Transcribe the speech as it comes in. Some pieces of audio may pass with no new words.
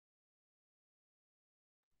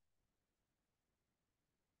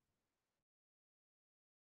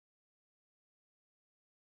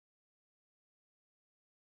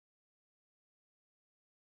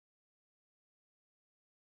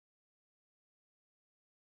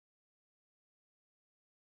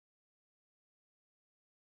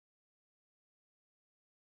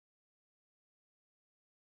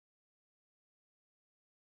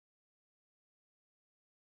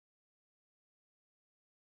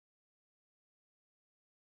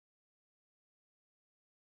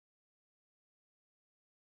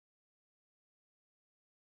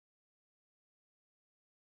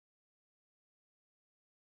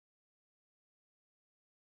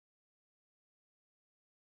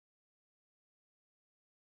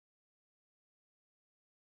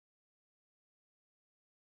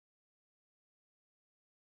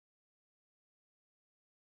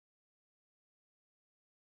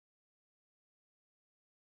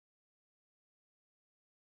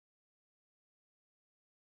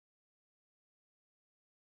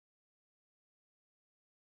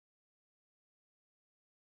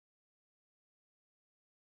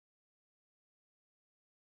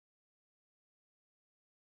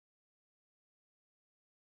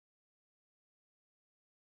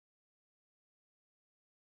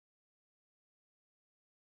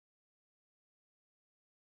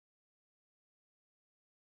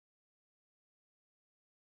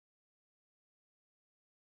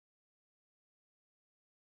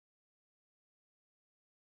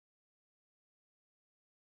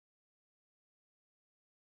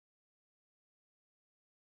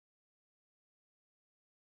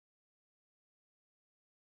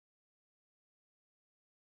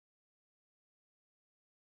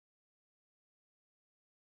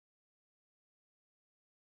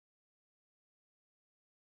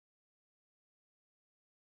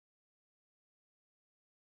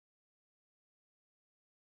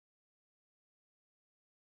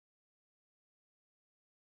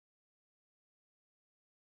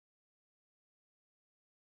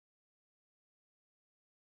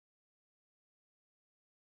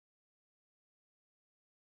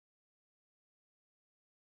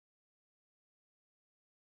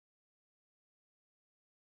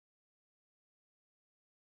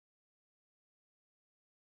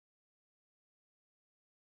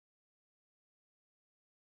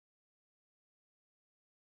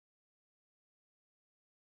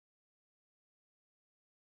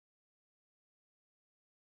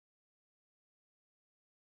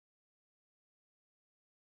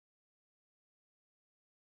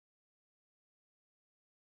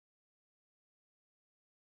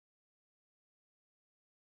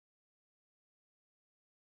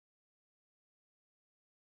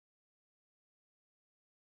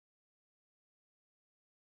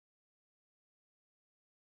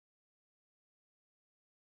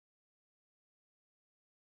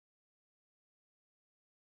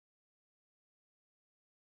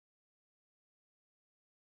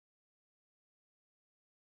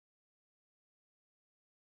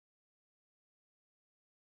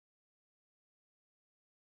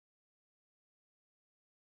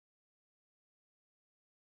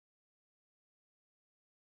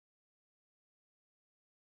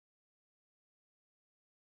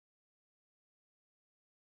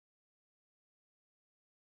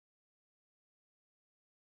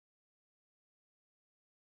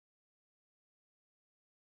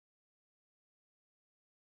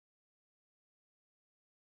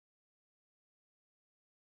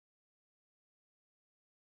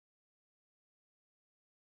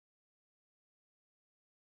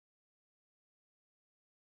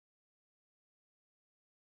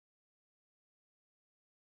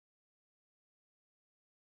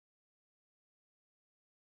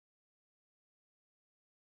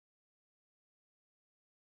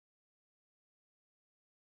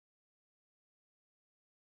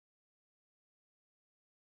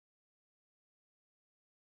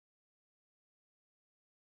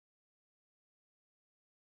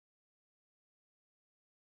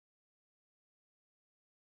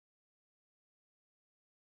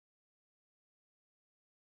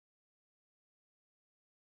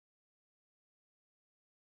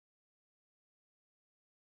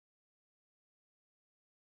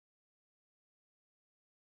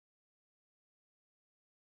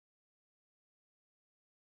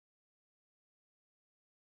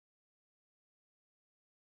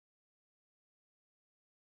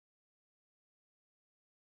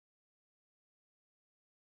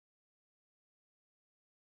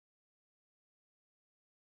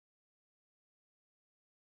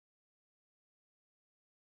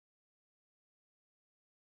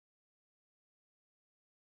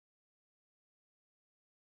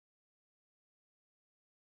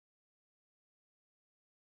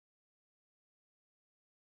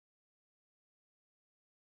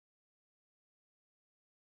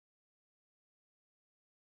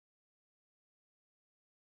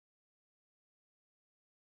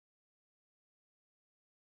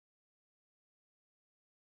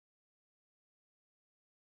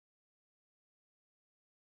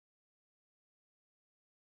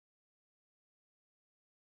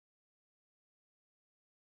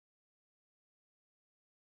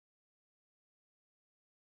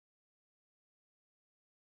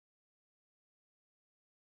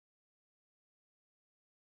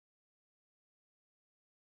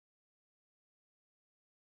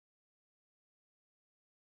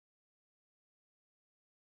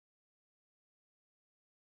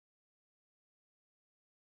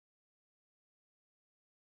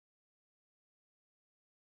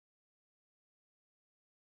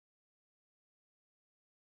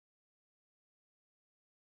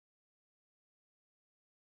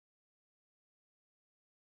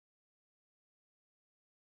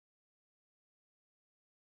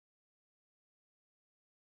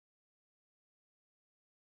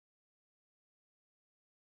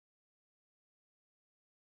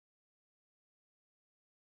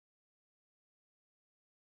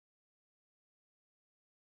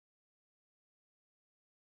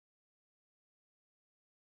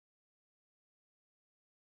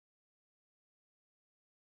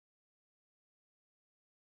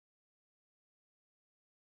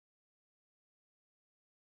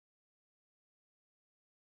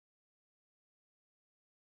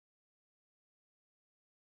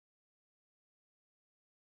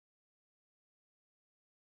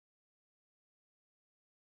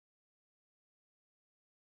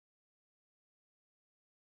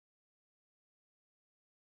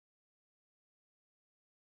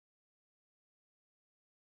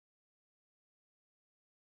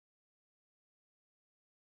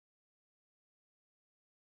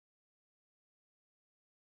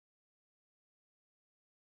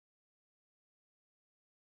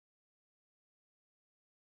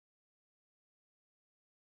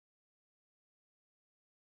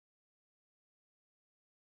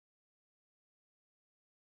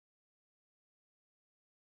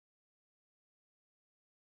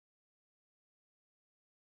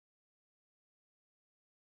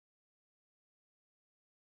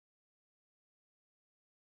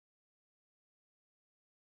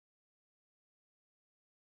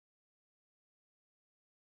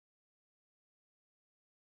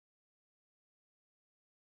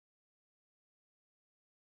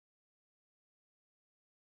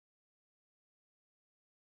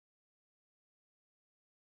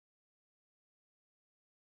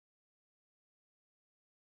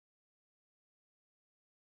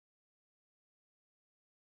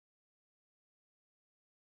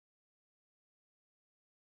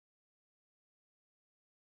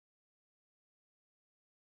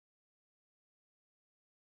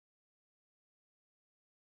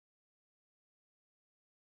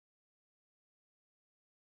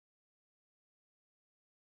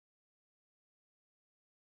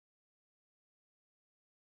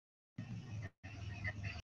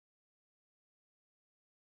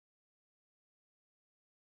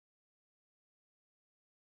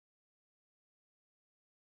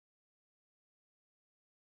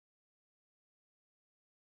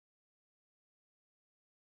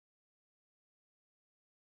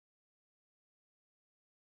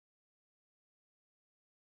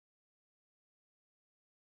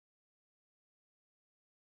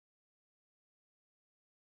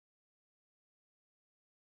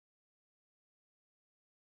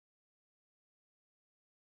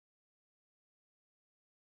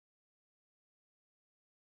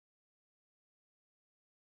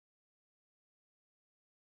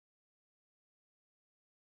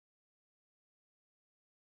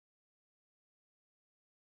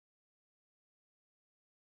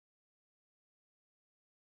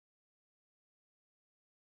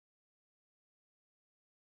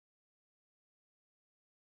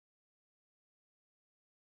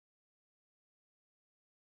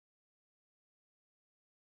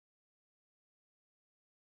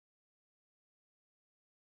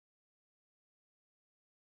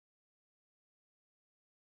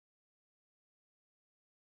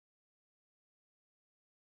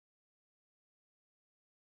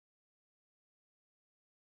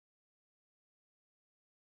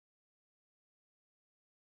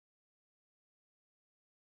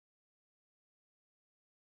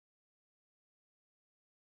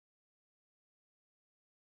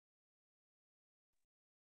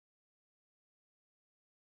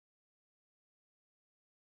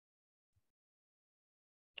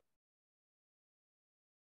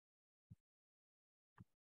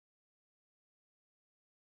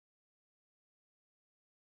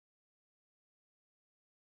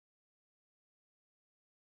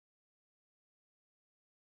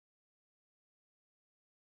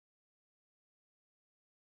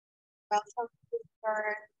welcome to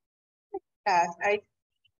our class. I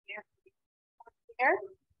see you here.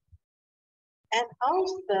 And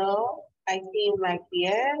also, I see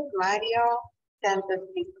Miguel, Mario, Santa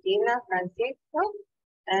Cristina, Francisco,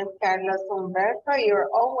 and Carlos Humberto. You're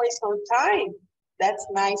always on time. That's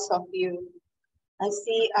nice of you. I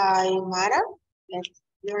see Mara,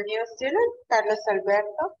 your new student, Carlos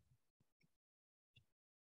Alberto.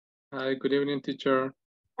 Hi, good evening, teacher.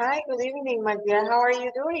 Hi, good evening, my dear. How are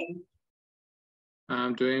you doing?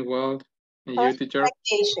 I'm doing well. And How's you, teacher?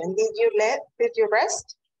 vacation? Did you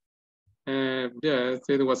rest? Yes,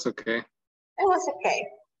 it was okay. It was okay.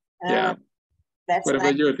 Yeah. That's what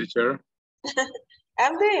about nice. you, teacher?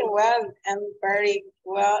 I'm doing well. I'm very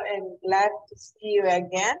well and glad to see you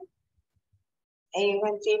again. And you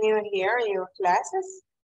continue here your classes.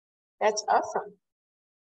 That's awesome.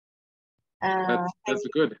 That's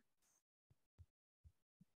good.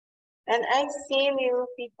 And I see new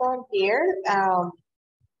people here.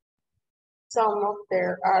 Some of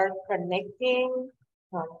them are connecting.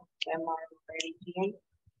 Some of them are already here.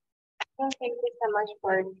 So thank you so much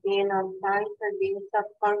for being on time, for being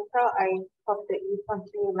self-control. I hope that you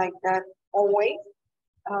continue like that always.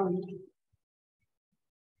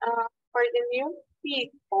 For the new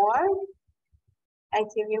people, I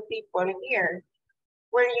see new people here.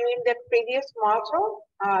 Were you in the previous module,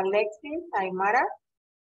 Lexi, Aymara?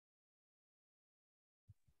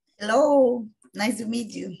 Hello, nice to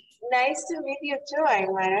meet you. Nice to meet you too,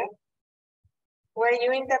 Aymara. Were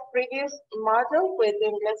you in the previous module with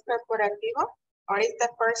Inglés Corporativo, or is the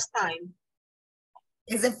first time?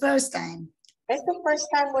 It's the first time. It's the first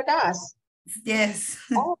time with us. Yes.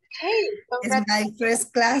 Okay. It's my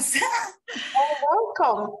first class. Oh,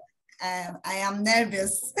 welcome. I am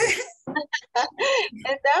nervous.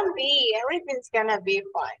 And don't be, everything's gonna be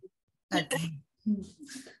fine. Okay.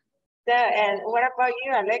 So, and what about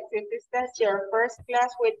you, Alexis? Is that your first class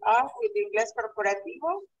with us with Inglés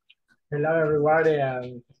Corporativo? Hello, everybody.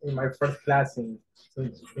 In my first class in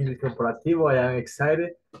English Corporativo, I am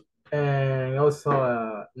excited and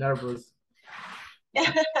also nervous.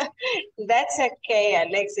 That's okay,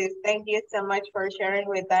 Alexis. Thank you so much for sharing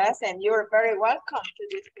with us, and you're very welcome to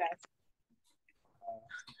this class.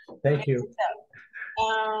 Thank you.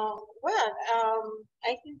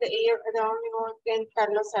 I think that you're the only one in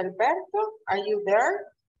Carlos Alberto. Are you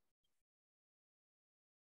there?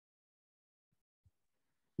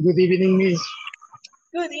 Good evening, Miss.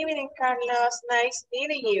 Good evening, Carlos. Nice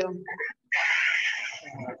meeting you.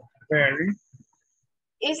 Very.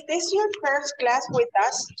 Is this your first class with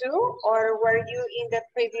us too, or were you in the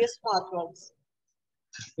previous modules?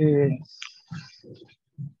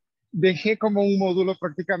 Dejé como un módulo,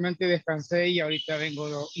 prácticamente descansé y ahorita vengo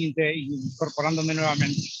incorporándome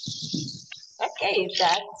nuevamente. Okay,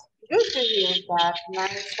 that's good to hear that.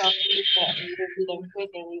 Nice of you that you didn't quit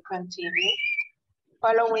and you continue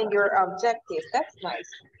following your objectives. That's nice.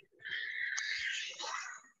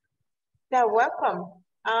 So welcome.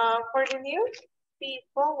 For the new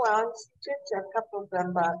people, well, just a couple of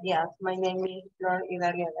them, but yes, my name is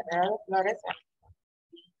Flores.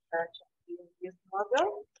 This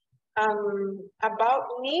model. About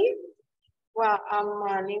me, well, I'm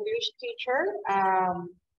an English teacher.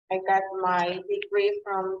 I got my degree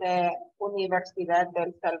from the Universidad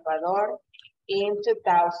del Salvador in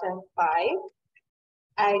 2005.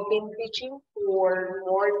 I've been teaching for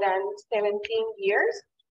more than 17 years.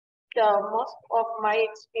 So most of my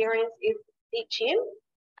experience is teaching,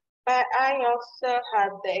 but I also had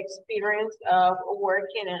the experience of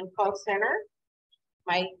working in a call center.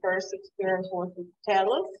 My first experience was with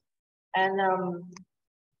TELUS, and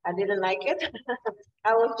I didn't like it.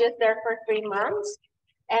 I was just there for 3 months.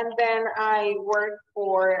 And then I worked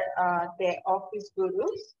for the Office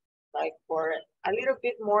Gurus, like for a little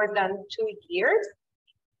bit more than 2 years.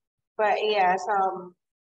 But yes,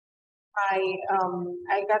 I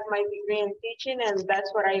got my degree in teaching, and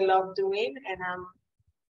that's what I love doing. And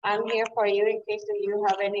I'm here for you in case you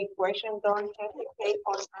have any questions. Don't hesitate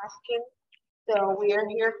on asking. So we are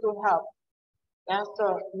here to help. Yeah,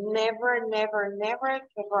 so never, never, never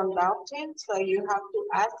keep on doubting. So you have to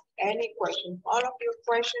ask any questions. All of your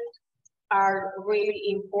questions are really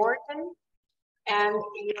important, and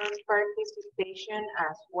your participation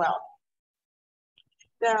as well.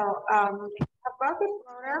 So about the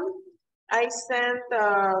program, I sent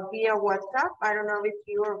via WhatsApp. I don't know if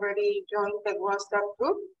you already joined the WhatsApp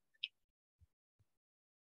group.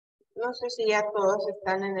 No sé si ya todos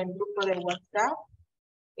están en el grupo de WhatsApp.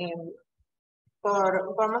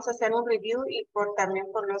 Vamos a hacer un review y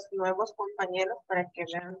también por los nuevos compañeros para que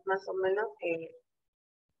vean más o menos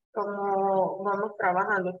como vamos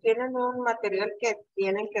trabajando. Tienen un material que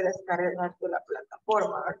tienen que descargar de la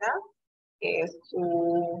plataforma, ¿verdad? Que es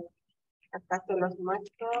su, acá se los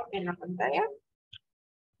muestro en la pantalla.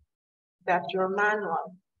 That's your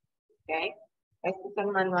manual, ¿ok? Este es el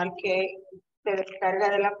manual que se descarga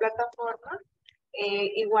de la plataforma.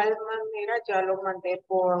 Igual manera ya lo mandé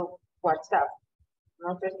por WhatsApp.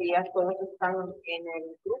 No sé si ya todos están en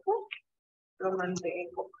el grupo. Lo mandé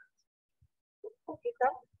con un poquito.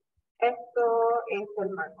 Esto es el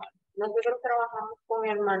manual. Nosotros trabajamos con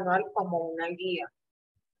el manual como una guía,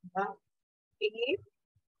 ¿verdad? Y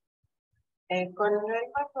con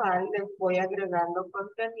el manual les voy agregando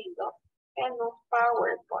contenido en un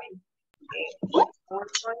PowerPoint.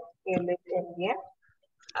 PowerPoint que les envié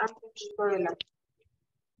antes de la...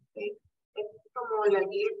 ¿sí? Es como la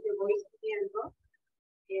guía que voy siguiendo.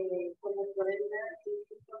 Como pueden ver,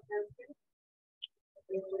 es importante.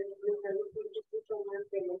 Estoy explicando un poquito más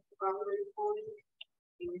de los PowerPoint.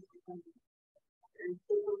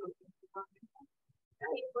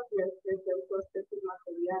 Ahí pues les presento este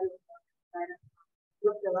material para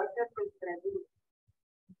lo que va a ser construido.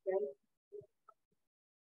 ¿Okay?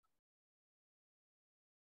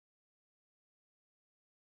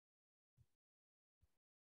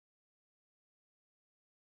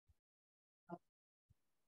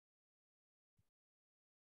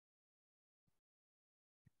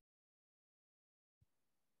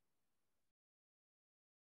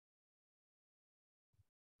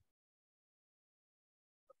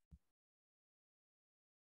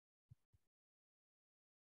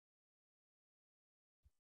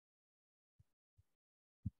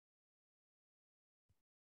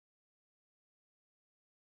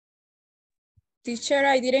 Teacher,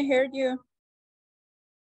 I didn't hear you.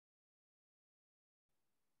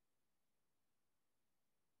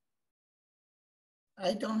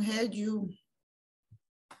 I don't hear you.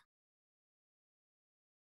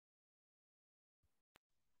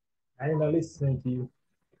 I'm not listening to you.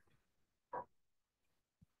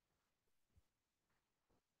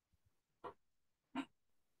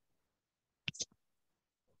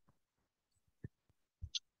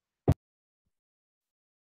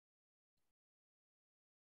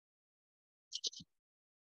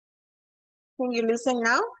 Can you listen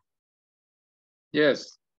now?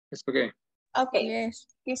 Yes, it's okay. Okay. Yes.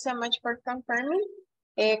 Thank you so much for confirming.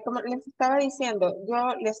 Como les estaba diciendo,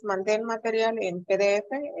 yo les mandé el material en PDF,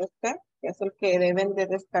 que es el que deben de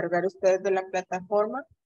descargar ustedes de la plataforma.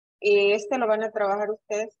 Y lo van a trabajar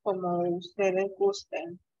ustedes como ustedes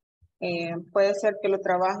gusten. Puede ser que lo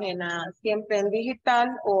trabajen siempre en digital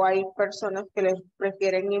o hay personas que les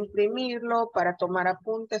prefieren imprimirlo para tomar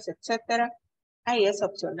apuntes, etcétera. Ahí es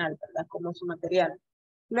opcional, ¿verdad? Como su material.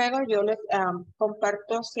 Luego yo les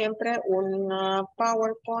comparto siempre una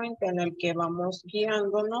PowerPoint en el que vamos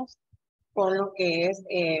guiándonos con lo que es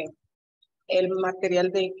el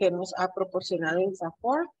material que nos ha proporcionado ISSSS.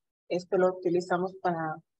 Esto lo utilizamos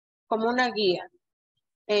como una guía.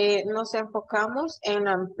 Nos enfocamos en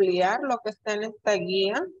ampliar lo que está en esta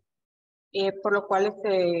guía, por lo cual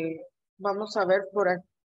vamos a ver por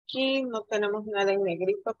aquí, no tenemos nada en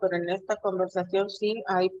negrito, pero en esta conversación sí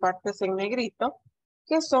hay partes en negrito,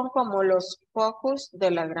 que son como los focus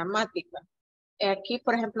de la gramática. Aquí,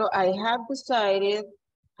 por ejemplo, I have decided,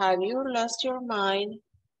 have you lost your mind,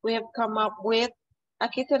 we have come up with.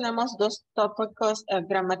 Aquí tenemos dos tópicos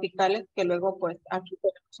gramaticales que luego pues aquí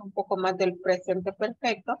tenemos un poco más del presente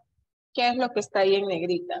perfecto, que es lo que está ahí en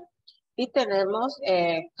negrita. Y tenemos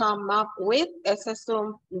come up with, ese es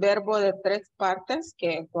un verbo de 3 partes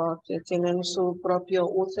que tienen su propio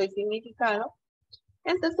uso y significado.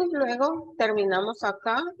 Entonces luego terminamos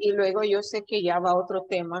acá y luego yo sé que ya va otro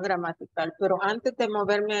tema gramatical, pero antes de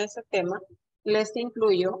moverme a ese tema, les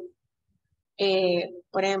incluyo,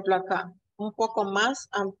 por ejemplo acá, un poco más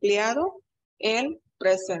ampliado el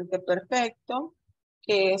presente perfecto,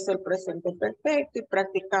 que es el presente perfecto, y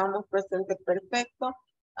practicamos presente perfecto,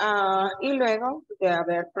 y luego de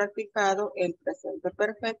haber practicado el presente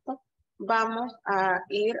perfecto, vamos a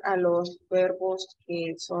ir a los verbos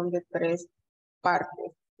que son de 3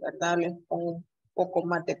 partes, ¿verdad? Les pongo un poco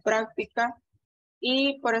más de práctica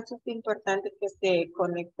y por eso es importante que se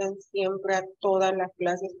conecten siempre a todas las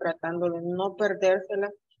clases tratando de no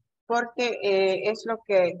perdérselas porque es lo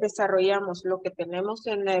que desarrollamos, lo que tenemos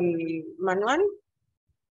en el manual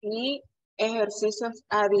y ejercicios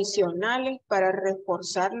adicionales para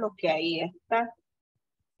reforzar lo que ahí está.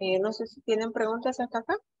 No sé si tienen preguntas hasta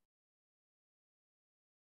acá.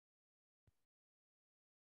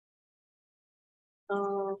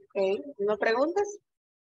 Ok, ¿no preguntas?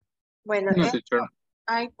 Bueno, No, teacher.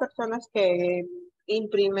 hay personas que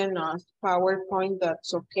imprimen PowerPoint,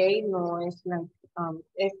 that's okay, no es like,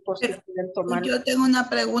 es por si quieren tomar. Yo tengo una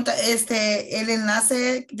pregunta, el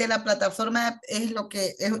enlace de la plataforma es lo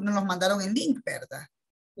que nos mandaron en link, ¿verdad?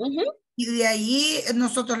 Y de ahí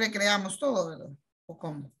nosotros le creamos todo, ¿verdad? ¿O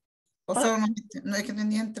cómo? O solo no es que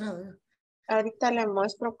tenía entrada. Ahorita le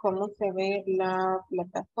muestro cómo se ve la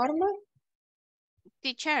plataforma.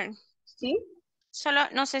 Teacher. ¿Sí? Solo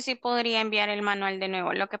no sé si podría enviar el manual de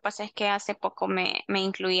nuevo. Lo que pasa es que hace poco me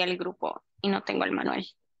incluí al grupo y no tengo el manual.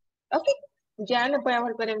 Ok. Ya le voy a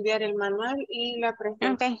volver a enviar el manual y la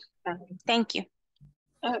presentación. Ok. Thank you.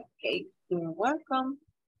 Ok. You're welcome.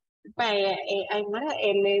 Vaya, Aymara,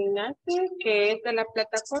 el enlace que es de la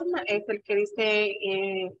plataforma es el que dice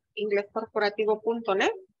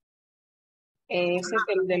inglescorporativo.net. Ese es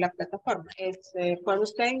el de la plataforma. Cuando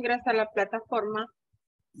usted ingresa a la plataforma,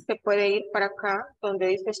 se puede ir para acá donde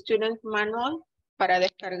dice Student Manual para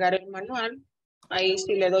descargar el manual. Ahí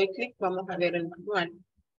si le doy clic vamos a ver el manual,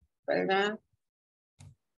 ¿verdad?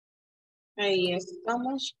 Ahí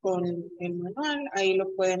estamos con el manual, ahí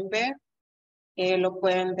lo pueden ver, lo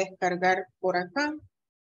pueden descargar por acá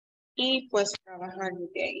y pues trabajar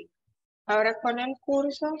de ahí. Ahora con el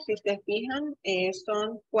curso, si se fijan,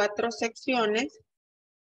 son 4 secciones.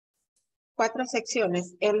 4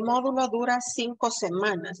 secciones. El módulo dura 5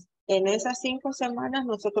 semanas. En esas 5 semanas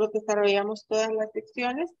nosotros desarrollamos todas las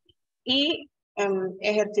secciones y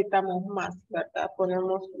ejercitamos más, ¿verdad?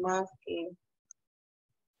 Ponemos más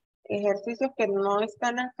ejercicios que no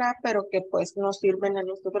están acá, pero que pues nos sirven a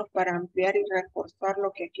nosotros para ampliar y reforzar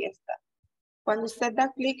lo que aquí está. Cuando usted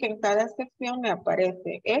da clic en cada sección le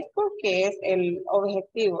aparece esto que es el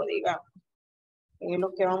objetivo, digamos.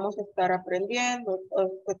 Lo que vamos a estar aprendiendo,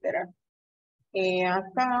 etcétera.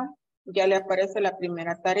 Acá ya le aparece la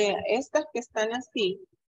primera tarea. Estas que están así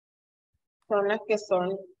son las que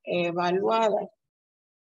son evaluadas.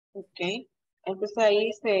 Ok. Entonces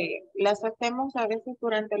ahí las hacemos a veces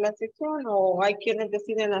durante la sesión o hay quienes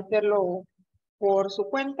deciden hacerlo por su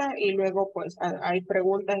cuenta y luego pues hay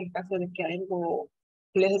preguntas en caso de que algo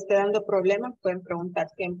les esté dando problemas, pueden preguntar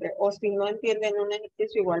siempre. O si no entienden un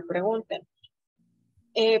ejercicio, igual pregunten.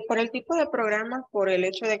 Por el tipo de programa, por el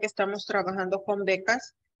hecho de que estamos trabajando con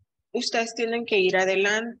becas, ustedes tienen que ir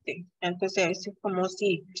adelante. Entonces, es como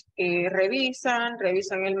si revisan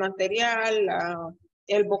el material,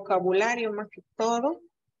 el vocabulario más que todo,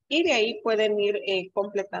 y de ahí pueden ir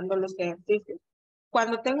completando los ejercicios.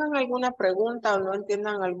 Cuando tengan alguna pregunta o no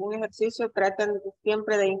entiendan algún ejercicio, traten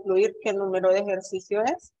siempre de incluir qué número de ejercicio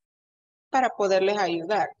es para poderles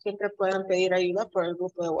ayudar. Siempre pueden pedir ayuda por el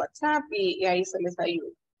grupo de WhatsApp y ahí se les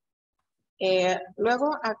ayuda.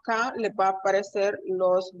 Luego acá les va a aparecer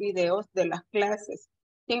los videos de las clases.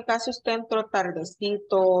 Si en caso usted entró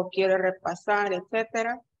tardecito, quiere repasar,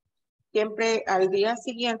 etcétera, siempre al día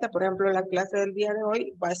siguiente, por ejemplo, la clase del día de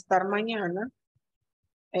hoy va a estar mañana,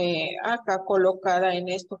 acá colocada en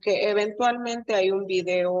esto, que eventualmente hay un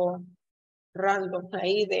video random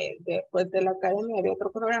ahí pues de la academia de otro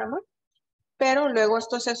programa, pero luego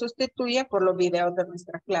esto se sustituye por los videos de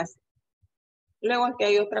nuestra clase. Luego aquí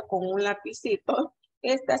hay otra con un lapicito.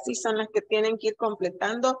 Estas sí son las que tienen que ir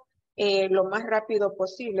completando lo más rápido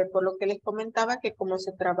posible, por lo que les comentaba que como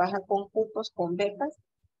se trabaja con cupos, con becas,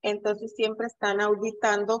 entonces siempre están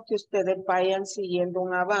auditando que ustedes vayan siguiendo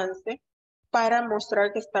un avance para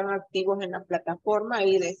mostrar que están activos en la plataforma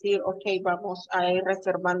y decir, ok, vamos a ir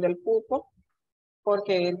reservando el cupo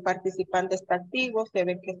porque el participante está activo, se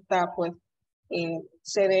ve que está, pues,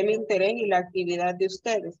 se ve el interés y la actividad de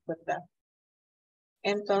ustedes, ¿verdad?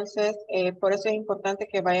 Entonces, por eso es importante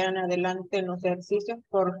que vayan adelante en los ejercicios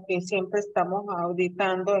porque siempre estamos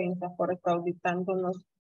auditando, INSAFOR está auditándonos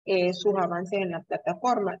sus avances en la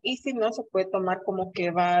plataforma. Y si no, se puede tomar como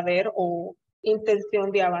que va a haber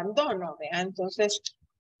intención de abandono, ¿vea? Entonces,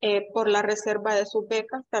 por la reserva de sus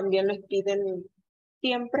becas, también les piden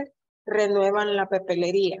siempre, renuevan la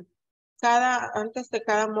papelería. Antes de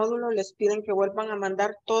cada módulo les piden que vuelvan a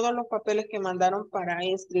mandar todos los papeles que mandaron para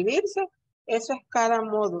inscribirse. Eso es cada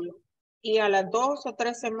módulo. Y a las 2 o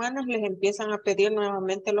 3 semanas les empiezan a pedir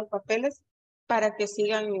nuevamente los papeles para que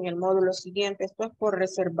sigan en el módulo siguiente. Esto es por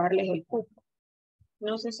reservarles el cupo.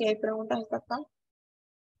 No sé si hay preguntas hasta acá.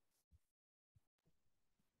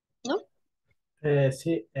 ¿No?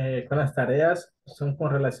 Sí, con las tareas son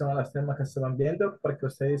con relación a los temas que se van viendo, porque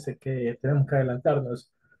usted dice que tenemos que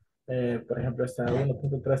adelantarnos. Por ejemplo, esta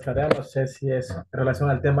 1.3 tarea, no sé si es en relación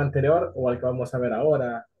al tema anterior o al que vamos a ver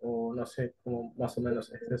ahora, o no sé cómo más o menos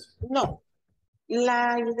es eso. No.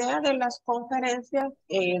 La idea de las conferencias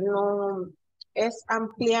no es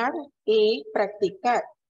ampliar y practicar.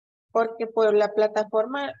 Porque pues la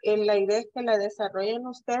plataforma, la idea es que la desarrollen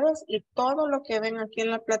ustedes y todo lo que ven aquí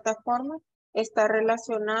en la plataforma está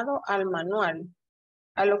relacionado al manual,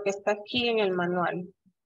 a lo que está aquí en el manual.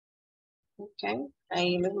 Ok,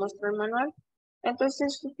 ahí les muestro el manual.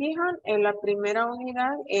 Entonces, si se fijan, en la primera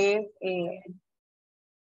unidad es de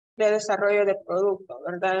desarrollo de producto,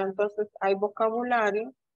 ¿verdad? Entonces, hay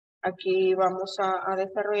vocabulario. Aquí vamos a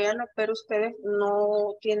desarrollarlo, pero ustedes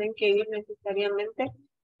no tienen que ir necesariamente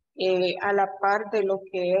a la par de lo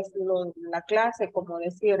que es la clase, como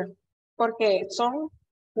decir, porque son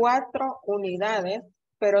 4 unidades,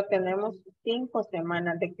 pero tenemos 5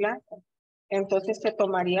 semanas de clase. Entonces se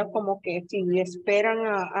tomaría como que si esperan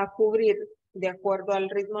a cubrir de acuerdo al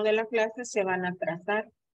ritmo de la clase, se van a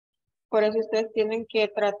atrasar. Por eso ustedes tienen que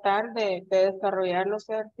tratar de desarrollar los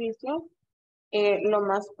ejercicios lo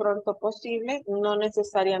más pronto posible, no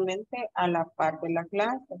necesariamente a la par de la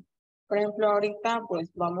clase. Por ejemplo, ahorita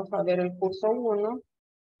pues vamos a ver el curso 1,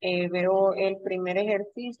 veo el primer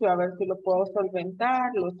ejercicio, a ver si lo puedo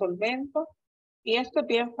solventar, lo solvento. Y esto es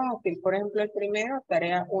bien fácil. Por ejemplo, el primero,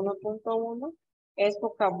 tarea 1.1, es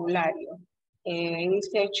vocabulario.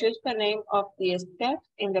 Dice, choose the name of the steps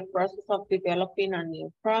in the process of developing a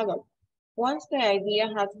new product. Once the idea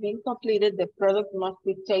has been completed, the product must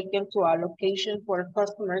be taken to a location where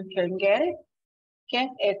customers can get it. ¿Qué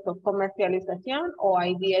es esto? ¿Comercialización o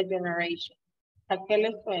idea generation? ¿A qué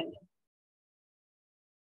le suena?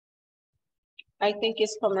 I think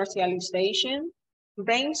it's commercialization.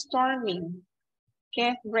 Brainstorming.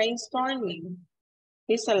 ¿Qué es brainstorming?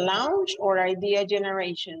 Is a launch or idea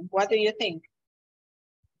generation? What do you think?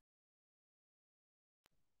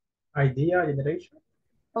 Idea generation.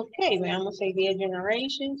 Okay, veamos idea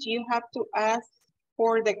generations. You have to ask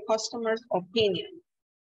for the customer's opinion.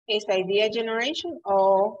 Is idea generation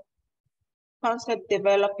or concept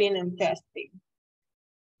developing and testing?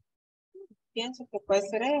 Pienso que puede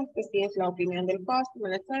ser este, si es la opinión del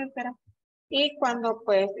customer, etcétera. Y cuando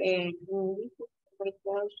pues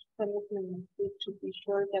to be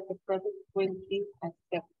sure that the product will be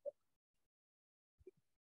accepted.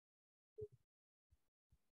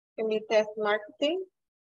 Can you test marketing?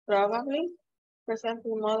 Probably. Present the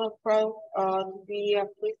model product to be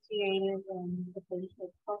appreciated and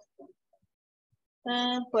potential customers.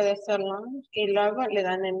 Puede ser launch y luego le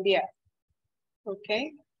dan enviar. Ok.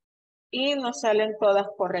 Y nos salen todas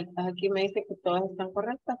correctas. Aquí me dice que todas están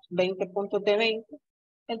correctas. 20 puntos de 20.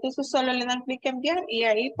 Entonces solo le dan clic enviar y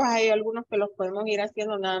ahí pues hay algunos que los podemos ir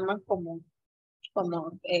haciendo nada más como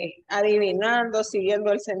adivinando,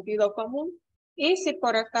 siguiendo el sentido común. Y si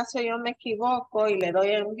por acaso yo me equivoco y le doy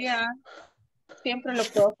a enviar, siempre lo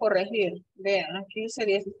puedo corregir. Vean, aquí dice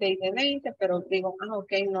 16 de 20, pero digo,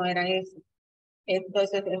 ok, no era eso.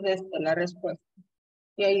 Entonces es esta la respuesta.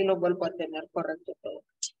 Y ahí lo vuelvo a tener correcto todo.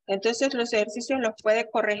 Entonces los ejercicios los puede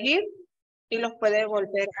corregir y los puede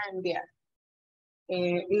volver a enviar.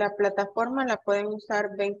 La plataforma la pueden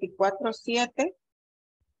usar 24/7.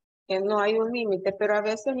 No hay un límite, pero a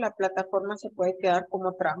veces la plataforma se puede quedar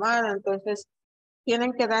como trabada. Entonces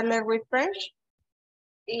tienen que darle refresh.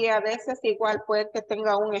 Y a veces igual puede que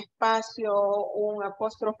tenga un espacio, un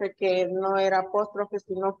apóstrofe que no era apóstrofe,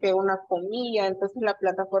 sino que una comilla. Entonces la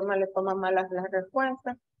plataforma le toma malas las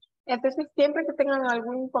respuestas. Entonces siempre que tengan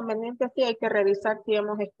algún inconveniente así hay que revisar si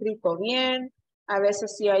hemos escrito bien. A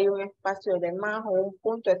veces si hay un espacio de más o un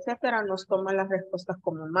punto, etcétera, nos toman las respuestas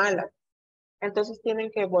como malas. Entonces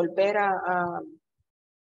tienen que volver al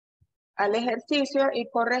ejercicio y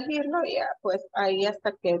corregirlo y pues ahí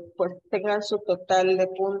hasta que pues tengan su total de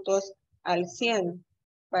puntos al 100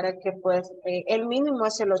 para que pues el mínimo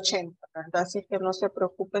es el 80, ¿verdad? Así que no se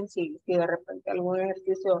preocupen si de repente algún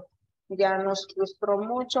ejercicio ya nos frustró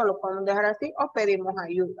mucho, lo podemos dejar así o pedimos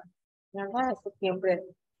ayuda, ¿verdad? Eso siempre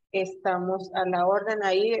estamos a la orden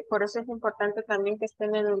ahí, por eso es importante también que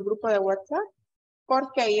estén en el grupo de WhatsApp,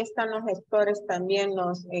 porque ahí están los gestores también,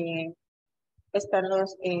 están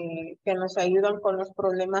los que nos ayudan con los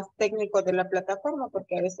problemas técnicos de la plataforma,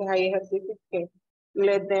 porque a veces hay ejercicios que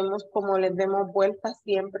les demos vueltas,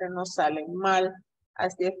 siempre nos salen mal.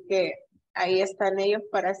 Así es que ahí están ellos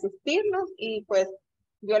para asistirnos y pues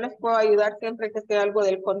yo les puedo ayudar siempre que sea algo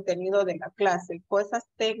del contenido de la clase. Cosas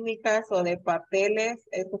técnicas o de papeles,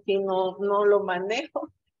 eso sí no lo manejo.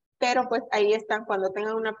 Pero pues ahí están, cuando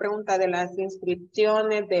tengan una pregunta de las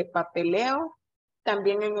inscripciones de papeleo,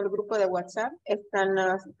 también en el grupo de WhatsApp están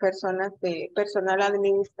las personas de personal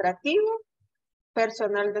administrativo,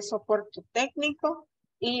 personal de soporte técnico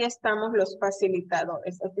y estamos los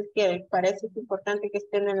facilitadores. Así que parece importante que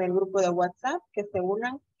estén en el grupo de WhatsApp, que se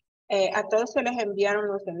unan. A todos se les enviaron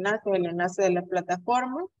los enlaces, el enlace de la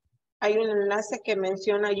plataforma. Hay un enlace que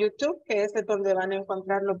menciona YouTube, que es donde van a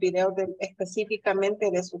encontrar los videos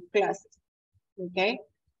específicamente de sus clases. ¿Ok?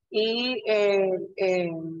 Y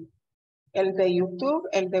el de YouTube,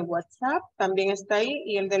 el de WhatsApp también está ahí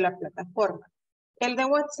y el de la plataforma. El de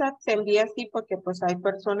WhatsApp se envía así porque pues hay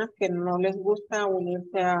personas que no les gusta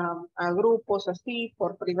unirse a grupos así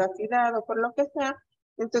por privacidad o por lo que sea.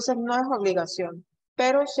 Entonces no es obligación,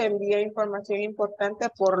 pero se envía información importante,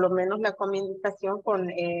 por lo menos la comunicación con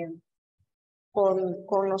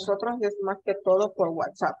nosotros es más que todo por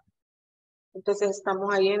WhatsApp. Entonces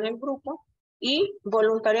estamos ahí en el grupo y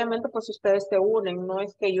voluntariamente pues ustedes se unen. No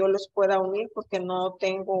es que yo los pueda unir porque no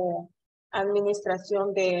tengo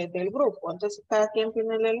administración del grupo. Entonces cada quien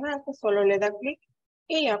tiene el enlace, solo le da clic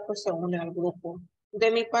y ya pues se une al grupo.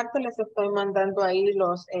 De mi parte les estoy mandando ahí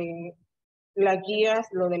las guías,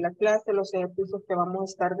 lo de la clase, los ejercicios que vamos a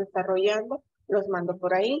estar desarrollando, los mando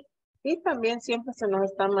por ahí. Y también siempre se nos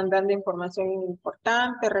están mandando información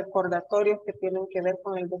importante, recordatorios que tienen que ver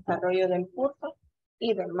con el desarrollo del curso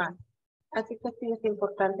y demás. Así que sí es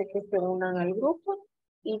importante que se unan al grupo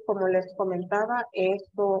y como les comentaba,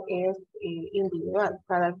 esto es individual,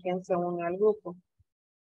 cada quien se une al grupo.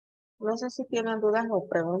 No sé si tienen dudas o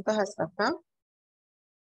preguntas hasta acá.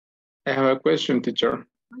 I have a question, teacher.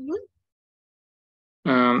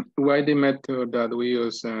 Why the method that we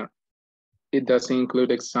use, it doesn't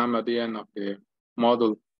include exam at the end of the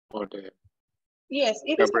module or the Yes,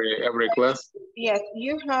 every class? Yes,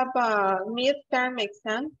 you have a midterm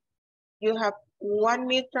exam. You have one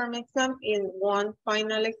midterm exam and one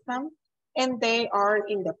final exam, and they are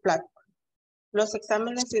in the platform. Los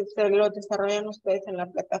exámenes se los desarrollan ustedes en la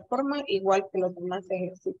plataforma, igual que los demás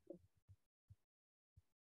ejercicios.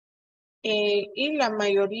 Y la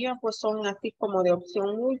mayoría pues son así como de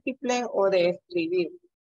opción múltiple o de escribir.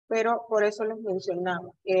 Pero por eso les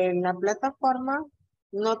mencionaba, en la plataforma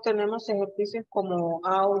no tenemos ejercicios como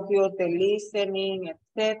audio, de listening,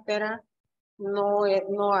 etcétera. No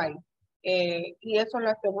hay. Y eso lo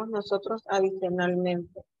hacemos nosotros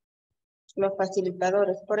adicionalmente, los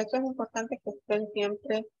facilitadores. Por eso es importante que estén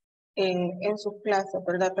siempre en sus clases,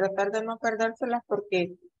 ¿verdad? Tratar de no perdérselas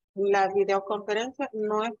porque la videoconferencia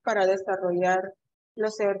no es para desarrollar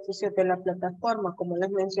los ejercicios de la plataforma. Como les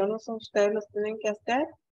menciono, ustedes los tienen que hacer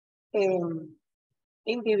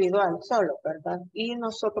individual, solo, ¿verdad? Y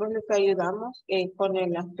nosotros les ayudamos con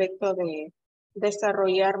el aspecto de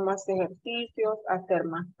desarrollar más ejercicios, hacer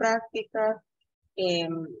más prácticas.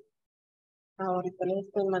 Ahorita les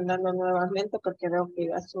estoy mandando nuevamente porque veo que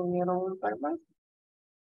ya se unieron un par más.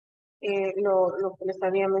 Lo que les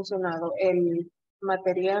había mencionado, el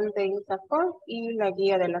material de ISSS y la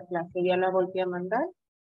guía de la clase, ya la volví a mandar.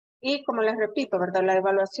 Y como les repito, ¿verdad? La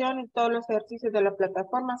evaluación y todos los ejercicios de la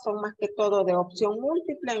plataforma son más que todo de opción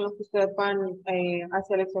múltiple en los que ustedes van a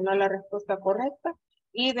seleccionar la respuesta correcta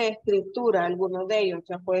y de escritura, algunos de ellos,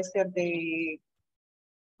 ya puede ser de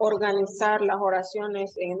organizar las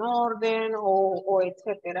oraciones en orden o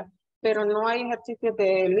etcétera. Pero no hay ejercicios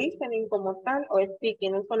de listening como tal o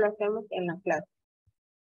speaking, eso lo hacemos en la clase.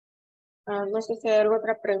 No sé si hay alguna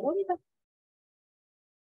otra pregunta.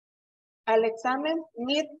 Al examen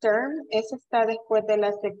midterm, ese está después de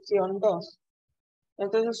la sección 2.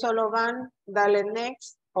 Entonces solo van, dale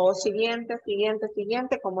next o siguiente,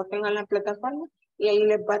 como tengan la plataforma, y ahí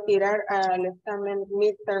les va a tirar al examen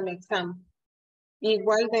midterm exam.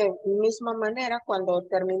 Igual de misma manera, cuando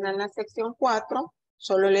terminan la sección 4,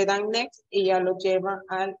 solo le dan next y ya lo llevan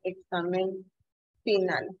al examen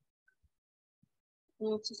final.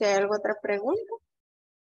 No sé si hay alguna otra pregunta.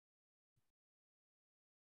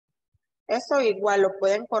 Eso igual lo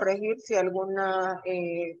pueden corregir si algún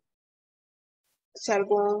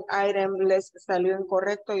item les salió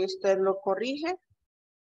incorrecto y usted lo corrige.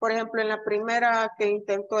 Por ejemplo, en la primera que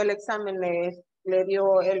intentó el examen le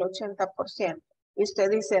dio el 80%. Y usted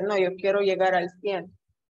dice, no, yo quiero llegar al 100%.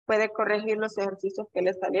 Puede corregir los ejercicios que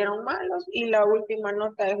le salieron malos y la última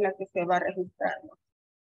nota es la que se va registrando.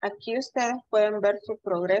 Aquí ustedes pueden ver su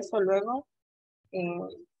progreso luego.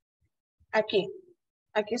 Aquí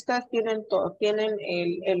ustedes tienen todo. Tienen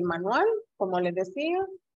el manual, como les decía.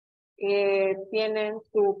 Tienen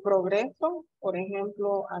su progreso. Por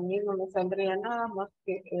ejemplo, a mí no me saldría nada más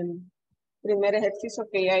que el primer ejercicio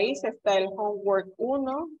que ya hice. Está el homework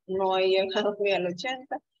 1. No he llegado ni al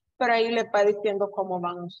 80. Pero ahí le va diciendo cómo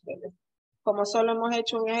van ustedes. Como solo hemos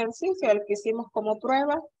hecho un ejercicio, el que hicimos como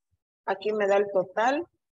prueba, aquí me da el total.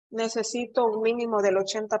 Necesito un mínimo del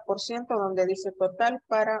 80% donde dice total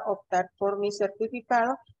para optar por mi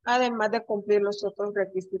certificado, además de cumplir los otros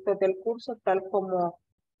requisitos del curso, tal como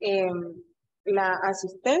la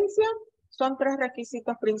asistencia Son 3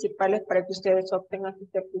 requisitos principales para que ustedes obtengan su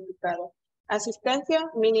certificado. Asistencia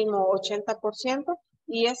mínimo 80%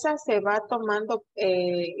 y esa se va tomando,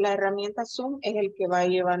 la herramienta Zoom es el que va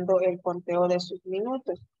llevando el conteo de sus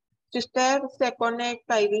minutos. Si usted se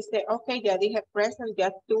conecta y dice, ok, ya dije present, ya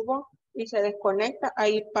estuvo y se desconecta,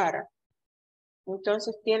 ahí para.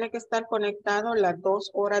 Entonces tiene que estar conectado las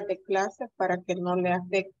 2 horas de clase para que no le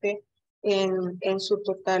afecte en su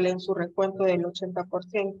total, en su recuento del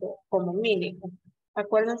 80% como mínimo.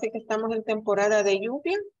 Acuérdense que estamos en temporada de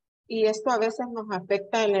lluvia y esto a veces nos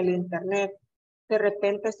afecta en el internet. De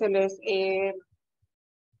repente se les,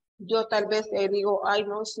 yo tal vez digo, ay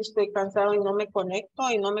no, si estoy cansado y no me conecto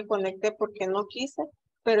y no me conecté porque no quise,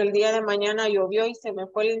 pero el día de mañana llovió y se me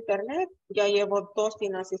fue el internet, ya llevo 2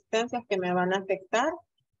 inasistencias que me van a afectar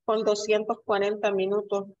con 240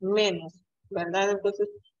 minutos menos, ¿verdad? Entonces,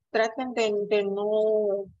 traten de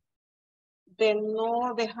no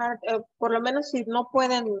dejar, por lo menos si no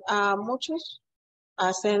pueden, a muchos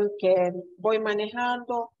hacen que voy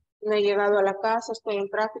manejando, no he llegado a la casa, estoy en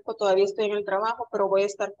tráfico, todavía estoy en el trabajo, pero voy a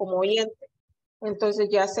estar como oyente. Entonces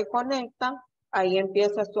ya se conecta, ahí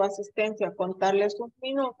empieza su asistencia a contarle sus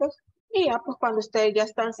minutos y ya pues cuando ustedes ya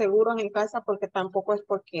están seguros en casa, porque tampoco es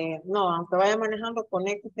porque, no, aunque vaya manejando,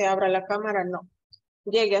 conecte, abra la cámara, no.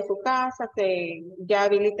 Llegue a su casa, ya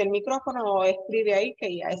habilite el micrófono o escribe ahí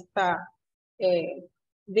que ya está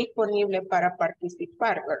disponible para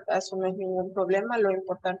participar, ¿verdad? Eso no es ningún problema, lo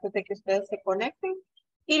importante es de que ustedes se conecten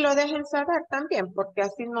y lo dejen saber también, porque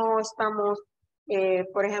así no estamos,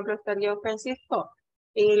 por ejemplo, estaría Francisco,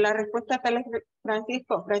 y la respuesta tal es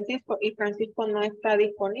Francisco, y Francisco no está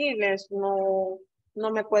disponible, no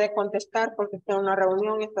me puede contestar porque está en una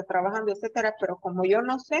reunión, está trabajando, etcétera, pero como yo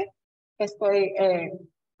no sé, estoy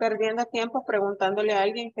perdiendo tiempo preguntándole a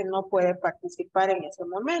alguien que no puede participar en ese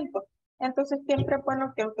momento. Entonces siempre es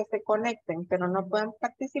bueno que aunque se conecten, pero no puedan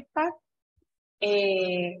participar,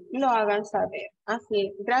 lo hagan saber.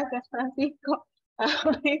 Así, gracias Francisco.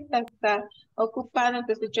 Ahorita está ocupado,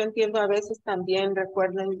 entonces yo entiendo a veces también,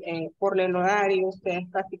 recuerden, por el horario, ustedes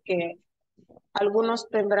casi que algunos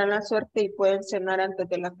tendrán la suerte y pueden cenar antes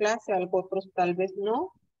de la clase, otros tal vez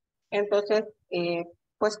no. Entonces,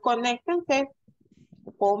 pues conéctense,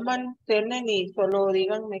 coman, cenen y solo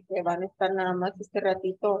díganme que van a estar nada más este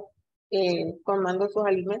ratito tomando sus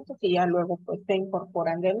alimentos y ya luego pues se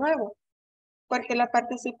incorporan de nuevo. Porque la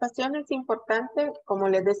participación es importante, como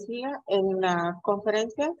les decía, en la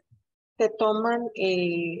conferencia se toman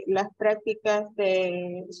las prácticas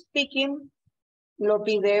de speaking, los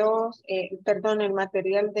videos, el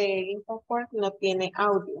material de InfoForce no tiene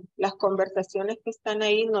audio. Las conversaciones que están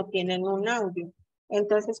ahí no tienen un audio.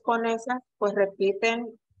 Entonces con esas, pues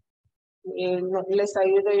repiten, les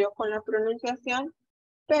ayudo yo con la pronunciación,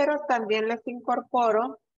 pero también les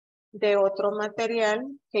incorporo de otro material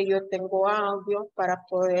que yo tengo audio para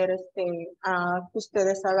poder que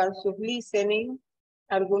ustedes hagan sus listening,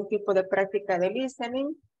 algún tipo de práctica de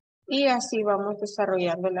listening, y así vamos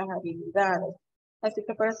desarrollando las habilidades. Así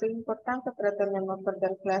que por eso es importante tratar de no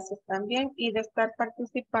perder clases también y de estar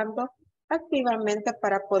participando activamente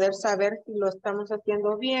para poder saber si lo estamos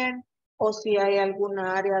haciendo bien o si hay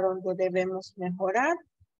alguna área donde debemos mejorar.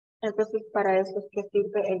 Entonces, para eso es que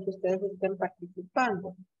sirve el que ustedes estén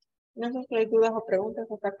participando. No sé si hay dudas o preguntas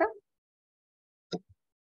hasta acá.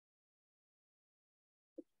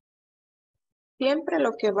 Siempre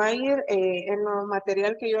lo que va a ir en el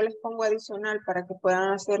material que yo les pongo adicional para que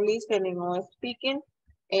puedan hacer listening o speaking,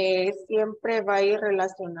 siempre va a ir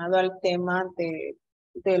relacionado al tema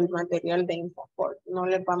del material de InfoForce. No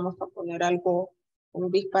les vamos a poner algo, un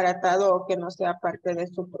disparatado o que no sea parte de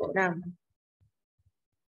su programa.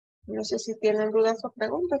 No sé si tienen dudas o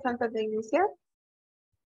preguntas antes de iniciar.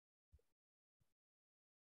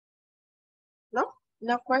 ¿No?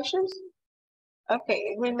 ¿No questions?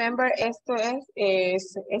 Okay, remember, esto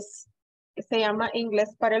se llama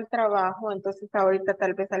inglés para el trabajo, entonces ahorita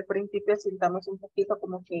tal vez al principio sintamos un poquito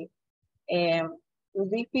como que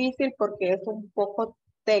difícil porque es un poco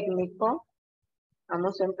técnico.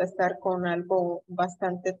 Vamos a empezar con algo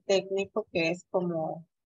bastante técnico que es como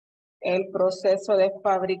el proceso de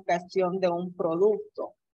fabricación de un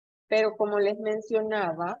producto. Pero como les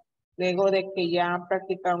mencionaba, luego de que ya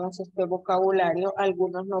practicamos este vocabulario,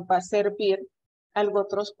 algunos nos va a servir, algo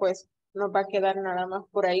otros pues nos va a quedar nada más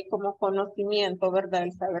por ahí como conocimiento, ¿verdad?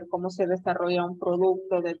 El saber cómo se desarrolla un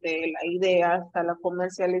producto desde la idea hasta la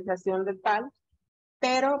comercialización de tal.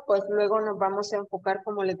 Pero pues luego nos vamos a enfocar,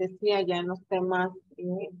 como les decía, ya en los temas,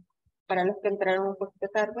 para los que entraron un poquito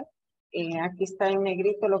tarde, aquí está en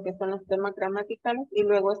negrito lo que son los temas gramaticales y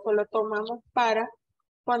luego esto lo tomamos para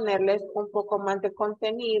ponerles un poco más de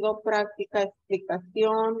contenido, práctica,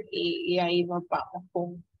 explicación y ahí nos vamos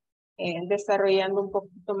con, desarrollando un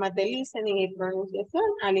poquito más de listening y pronunciación,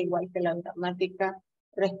 al igual que la gramática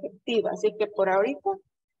respectiva. Así que por ahorita,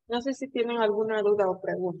 no sé si tienen alguna duda o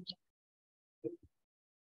pregunta.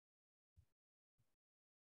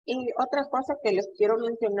 Y otra cosa que les quiero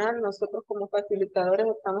mencionar, nosotros como facilitadores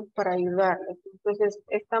estamos para ayudarles. Entonces,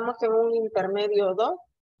 estamos en un intermedio 2,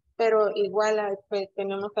 pero igual pues,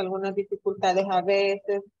 tenemos algunas dificultades a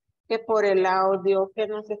veces, que por el audio, que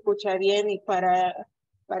no se escucha bien y para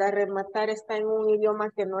rematar está en un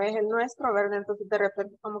idioma que no es el nuestro, ¿verdad? Entonces de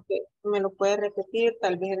repente como que me lo puede repetir,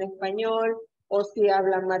 tal vez en español, o si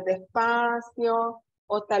habla más despacio,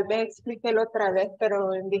 o tal vez explíquelo otra vez,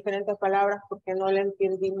 pero en diferentes palabras porque no le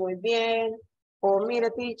entendí muy bien, o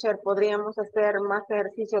mire teacher, podríamos hacer más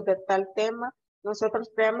ejercicios de tal tema. Nosotros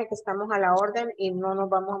créanme que estamos a la orden y no nos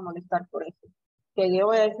vamos a molestar por eso. Que yo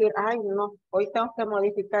voy a decir, ay no, hoy tengo que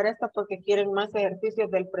modificar esto porque quieren más ejercicios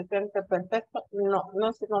del presente perfecto. No,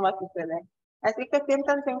 no va a suceder. Así que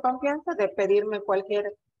siéntanse en confianza de pedirme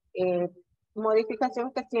cualquier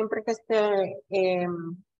modificación que siempre que esté,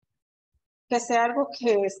 que sea algo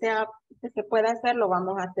que se pueda hacer, lo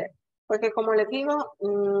vamos a hacer. Porque como les digo,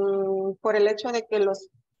 por el hecho de que las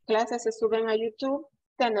clases se suben a YouTube,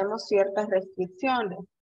 tenemos ciertas restricciones,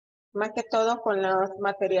 más que todo con los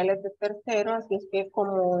materiales de terceros, así es que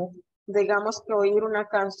como digamos que oír una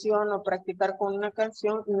canción o practicar con una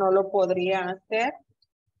canción no lo podría hacer,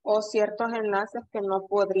 o ciertos enlaces que no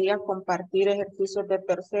podría compartir ejercicios de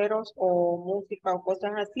terceros o música o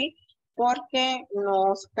cosas así, porque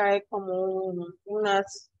nos cae como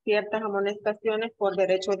unas ciertas amonestaciones por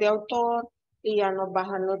derechos de autor y ya nos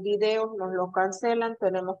bajan los videos, nos lo cancelan,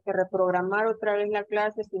 tenemos que reprogramar otra vez la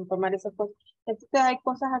clase sin tomar esas cosas. Entonces hay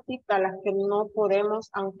cosas así a las que no podemos,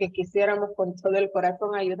 aunque quisiéramos con todo el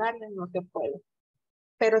corazón ayudarles, no se puede.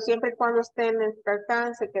 Pero siempre y cuando esté en nuestro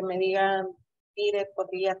alcance, que me digan, mire,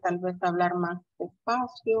 podría tal vez hablar más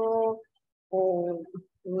despacio, o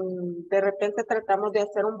de repente tratamos de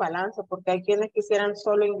hacer un balance, porque hay quienes quisieran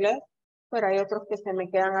solo inglés, pero hay otros que se me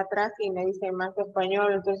quedan atrás y me dicen más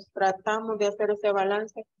español, entonces tratamos de hacer ese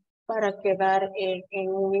balance para quedar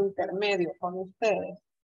en un intermedio con ustedes.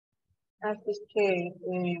 Así que,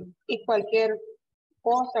 y cualquier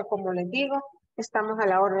cosa, como les digo, estamos a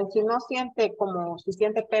la orden. Si no siente si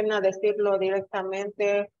siente pena decirlo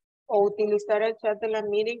directamente o utilizar el chat de la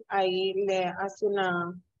meeting, ahí le hace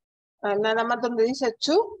nada más donde dice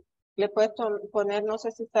to, le puedes poner, no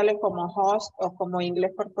sé si sale como host o como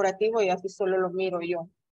inglés corporativo y así solo lo miro yo.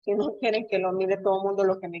 Si no quieren que lo mire todo el mundo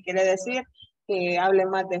lo que me quiere decir, que hable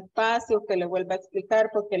más despacio, que le vuelva a explicar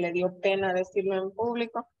porque le dio pena decirlo en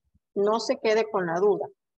público, no se quede con la duda.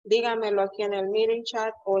 Dígamelo aquí en el meeting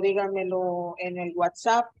chat o dígamelo en el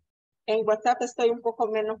WhatsApp. En WhatsApp estoy un poco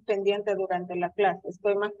menos pendiente durante la clase.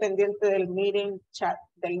 Estoy más pendiente del meeting chat,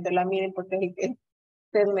 de la meeting, porque es el que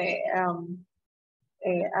se me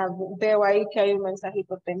veo ahí que hay un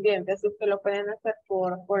mensajito pendiente. Así que lo pueden hacer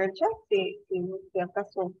por el chat si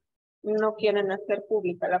acaso no quieren hacer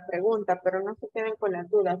pública la pregunta, pero no se queden con las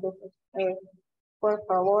dudas. Entonces, por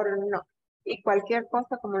favor, no. Y cualquier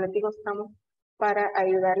cosa, como les digo, estamos para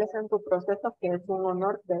ayudarles en su proceso, que es un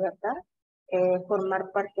honor de verdad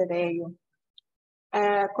formar parte de ello.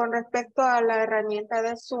 Con respecto a la herramienta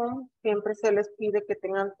de Zoom, siempre se les pide que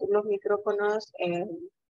tengan los micrófonos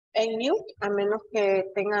en mute, a menos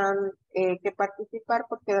que tengan que participar,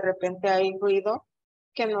 porque de repente hay ruido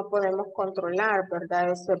que no podemos controlar,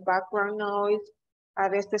 ¿verdad? Ese background noise, a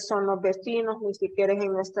veces son los vecinos, ni siquiera es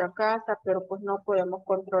en nuestra casa, pero pues no podemos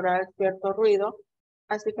controlar cierto ruido,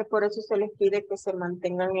 así que por eso se les pide que se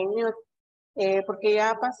mantengan en mute. Porque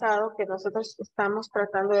ya ha pasado que nosotros estamos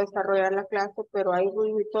tratando de desarrollar la clase, pero hay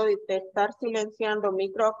ruido de estar silenciando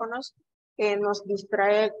micrófonos que nos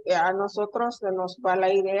distrae a nosotros, se nos va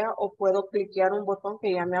la idea, o puedo cliquear un botón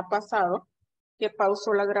que ya me ha pasado, que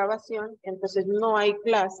pauso la grabación, entonces no hay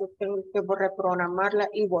clase, tengo que reprogramarla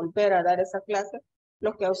y volver a dar esa clase,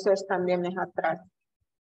 lo que a ustedes también es atrás.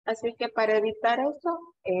 Así que para evitar eso,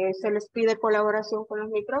 se les pide colaboración con los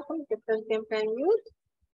micrófonos, que estén siempre en mute,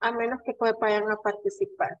 a menos que vayan a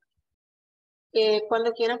participar.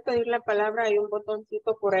 Cuando quieran pedir la palabra, hay un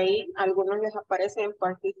botoncito por ahí, algunos les aparece en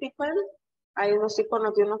participant, hay unos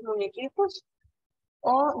iconos de unos muñequitos,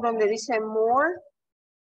 o donde dice more,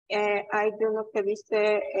 hay de uno que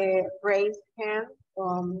dice raise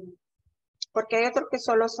hand, porque hay otros que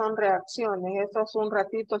solo son reacciones, eso es un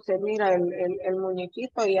ratito, se mira el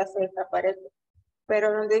muñequito y ya se desaparece.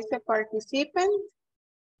 Pero donde dice participant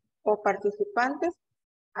o participantes,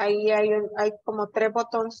 ahí hay como 3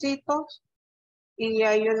 botoncitos Y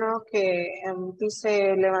hay uno que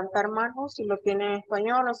dice levantar manos, si lo tiene en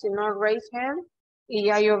español, o si no, raise hand. Y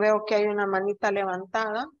ya yo veo que hay una manita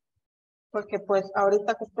levantada, porque pues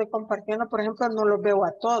ahorita que estoy compartiendo, por ejemplo, no los veo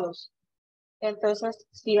a todos. Entonces,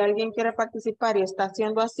 si alguien quiere participar y está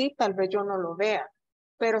haciendo así, tal vez yo no lo vea.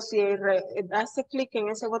 Pero si hace clic en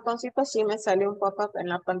ese botoncito, sí me sale un pop-up en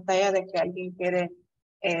la pantalla de que alguien quiere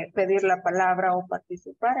pedir la palabra o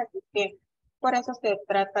participar. Así que por eso se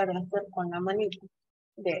trata de hacer con la manita,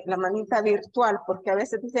 de la manita virtual, porque a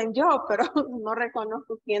veces dicen yo, pero no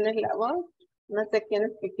reconozco quién es la voz, no sé quién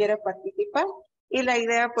es que quiere participar. Y la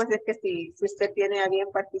idea pues es que si usted tiene a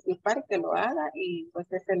bien participar, que lo haga, y pues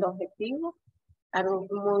es el objetivo. Algo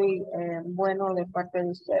muy bueno de parte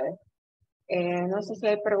de ustedes. No sé si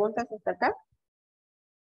hay preguntas hasta acá.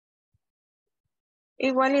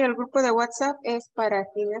 Igual y el grupo de WhatsApp es para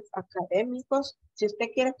fines académicos. Si usted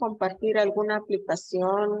quiere compartir alguna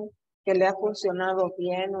aplicación que le ha funcionado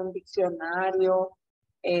bien, un diccionario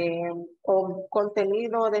o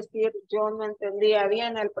contenido, decir yo no entendía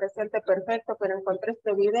bien el presente perfecto, pero encontré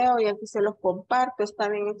este video y aquí se los comparto, está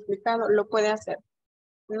bien explicado, lo puede hacer.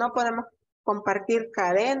 No podemos compartir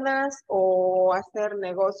cadenas o hacer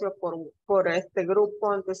negocio por este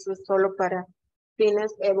grupo, entonces solo para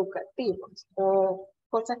fines educativos o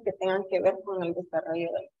cosas que tengan que ver con el desarrollo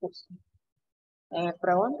del curso.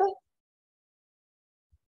 ¿Preguntas?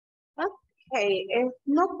 Ok,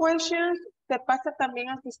 no questions, se pasa también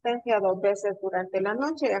asistencia 2 veces durante la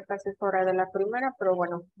noche, ya casi es hora de la primera, pero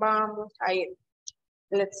bueno, vamos a ir.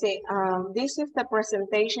 Let's see, this is the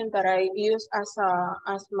presentation that I use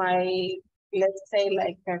as my, let's say,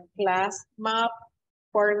 like a class map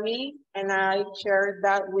for me, and I share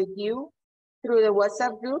that with you through the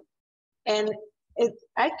WhatsApp group. And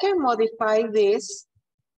I can modify this.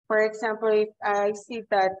 For example, if I see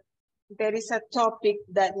that there is a topic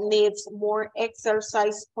that needs more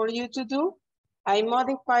exercise for you to do, I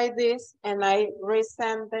modify this and I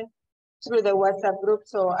resend it through the WhatsApp group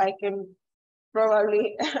so I can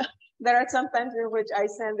probably, there are some times in which I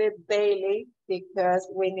send it daily because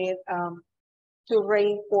we need to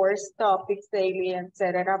reinforce topics daily,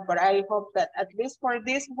 etc. But I hope that at least for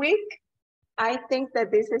this week, I think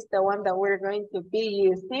that this is the one that we're going to be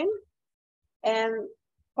using. And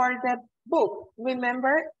for the book,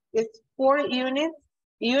 remember, it's 4 units.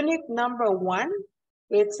 Unit number 1,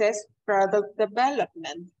 it says product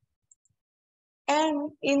development.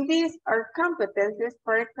 And in these, our competencies,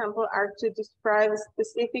 for example, are to describe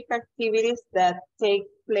specific activities that take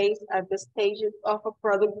place at the stages of a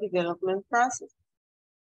product development process.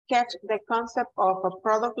 Catch the concept of a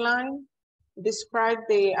product line, describe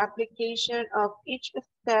the application of each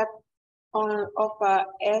step of a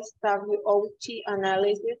SWOT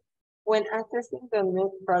analysis when assessing the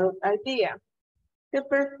new product idea. To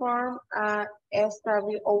perform a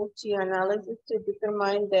SWOT analysis to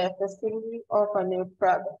determine the feasibility of a new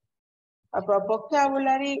product. About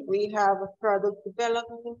vocabulary, we have product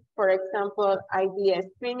development, for example, idea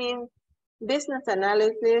screening, business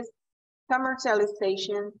analysis,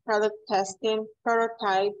 commercialization, product testing,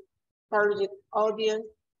 prototype, target audience,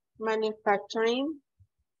 manufacturing,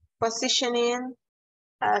 positioning,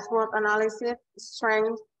 SWOT analysis,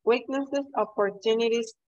 strengths, weaknesses,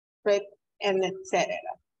 opportunities, threats, and etc.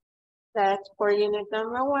 That's for unit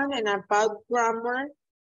number 1. And about grammar,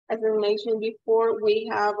 as I mentioned before, we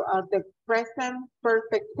have the present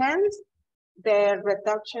perfect tense, the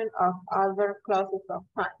reduction of other clauses of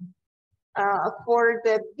time. For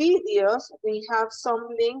the videos, we have some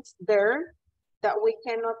links there that we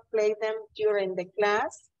cannot play them during the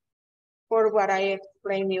class for what I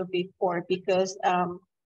explained you before, because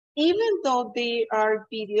even though they are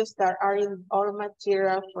videos that are in our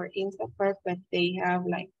material for ISSS, but they have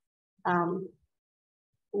like,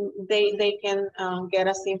 they can get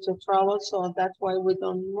us into trouble. So that's why we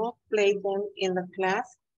don't not play them in the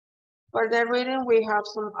class. For the reading, we have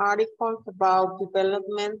some articles about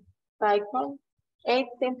development cycle, 8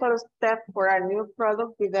 simple steps for a new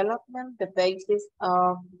product development, the basis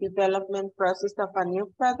of development process of a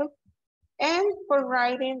new product. And for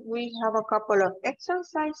writing, we have a couple of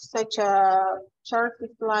exercises, such a short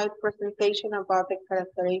slide presentation about the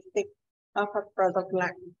characteristics of a product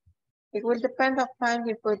line. It will depend on time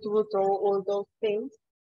if we do all those things.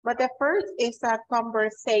 But the first is a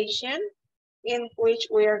conversation in which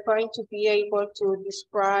we are going to be able to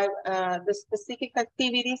describe the specific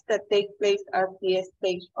activities that take place at the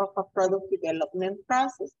stage of a product development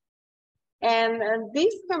process. And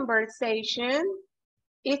this conversation,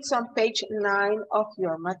 it's on page 9 of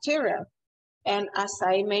your material. And as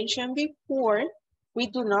I mentioned before, we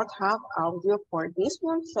do not have audio for this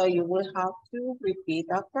one, so you will have to repeat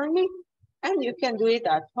after me. And you can do it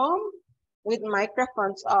at home with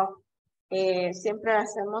microphones off. Siempre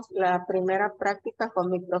hacemos la primera práctica con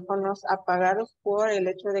micrófonos apagados por el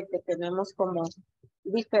hecho de que tenemos como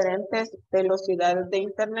diferentes velocidades de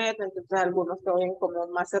internet, entonces algunos se oyen como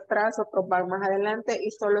más atrás, otros van más adelante y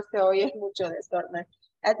solo se oye mucho desorden.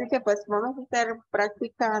 Así que pues vamos a hacer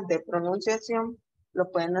práctica de pronunciación, lo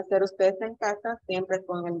pueden hacer ustedes en casa, siempre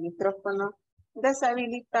con el micrófono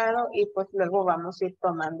deshabilitado y pues luego vamos a ir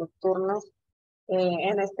tomando turnos,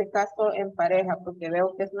 en este caso en pareja, porque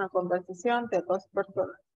veo que es una conversación de dos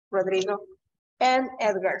personas, Rodrigo and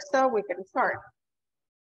Edgar. So we can start.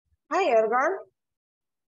 Hi Edgar.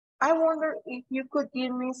 I wonder if you could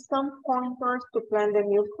give me some pointers to plan the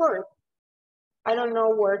new course. I don't know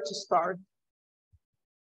where to start.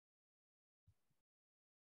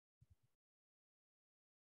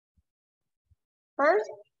 First,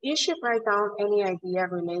 you should write down any idea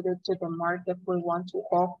related to the market we want to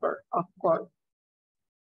offer, of course.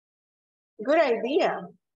 Good idea,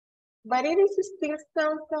 but it is still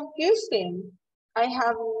sounds confusing. I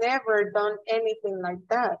have never done anything like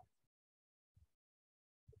that.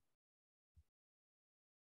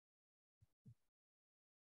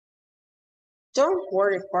 Don't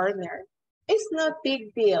worry, partner. It's no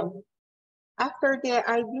big deal. After the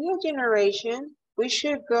idea generation, we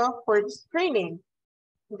should go for the screening,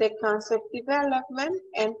 the concept development,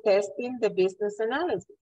 and testing the business analysis.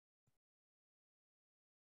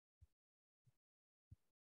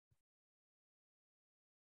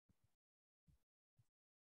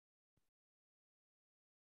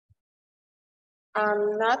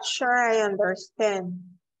 I'm not sure I understand.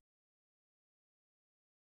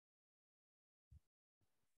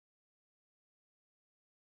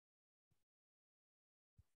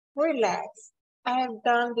 Relax. I have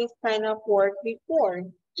done this kind of work before.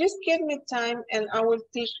 Just give me time and I will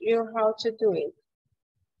teach you how to do it.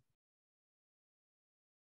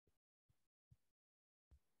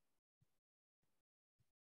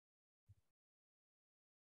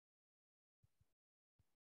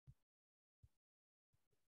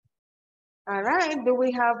 All right, do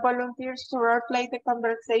we have volunteers to role play the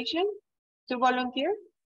conversation? To volunteer?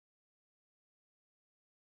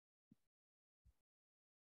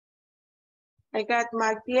 I got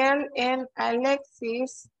Magdiel and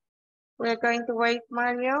Alexis. We're going to wait,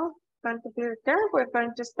 Mario. Going to be there. We're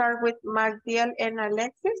going to start with Magdiel and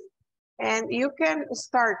Alexis. And you can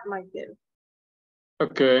start, Magdiel.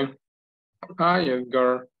 Okay. Hi,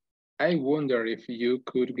 Edgar. I wonder if you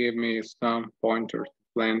could give me some pointers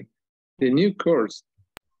to plan the new course.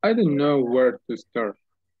 I don't know where to start.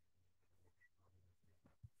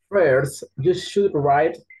 First, you should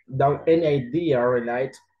write down any idea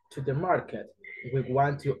related to the market we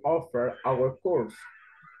want to offer our course.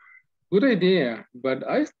 Good idea, but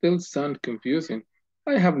I still sound confusing.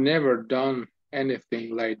 I have never done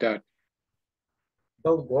anything like that.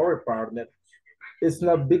 Don't worry, partner. It's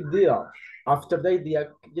no big deal. After the idea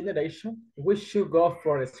generation, we should go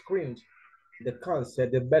for a screen, the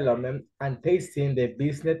concept development, and tasting the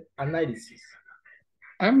business analysis.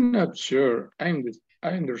 I'm not sure I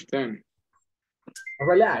understand.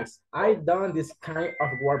 Relax, I've done this kind of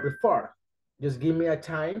work before. Just give me a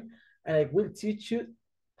time and I will teach you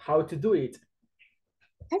how to do it.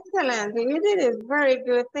 Excellent, you did it very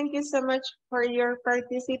good. Thank you so much for your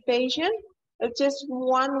participation. It's just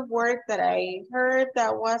one word that I heard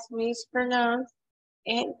that was mispronounced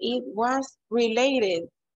and it was related.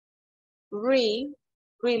 Related.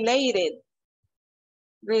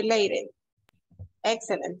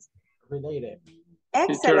 Excellent. Related.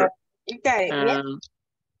 Excellent. You got it.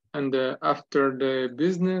 And after the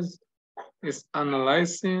business is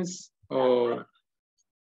analysis or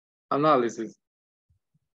analysis?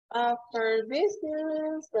 After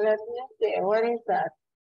business, let me see, what is that?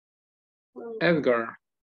 Edgar.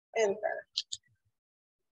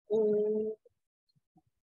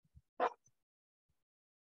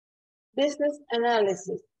 Business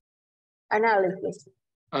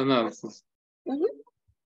analysis.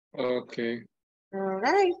 Okay. All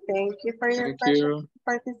right, thank you for your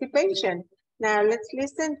participation. Now let's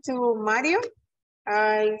listen to Mario.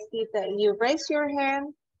 I see that you raise your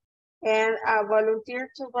hand and I volunteer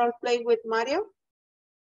to role play with Mario.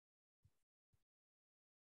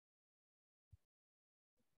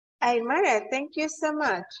 Aymara, thank you so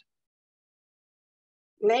much.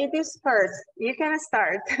 Ladies first, you can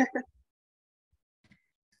start.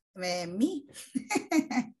 Me?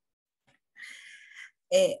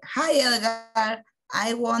 Hi, Edgar.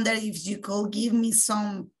 I wonder if you could give me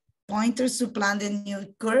some pointers to plan the new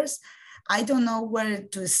course. I don't know where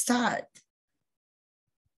to start.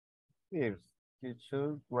 Yes, you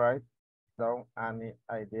should write down any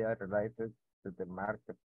idea related to the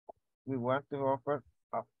market we want to offer,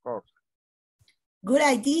 of course. Good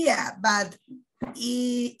idea, but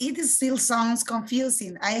it still sounds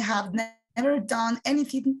confusing. I have never done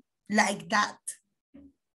anything like that.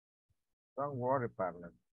 Don't worry,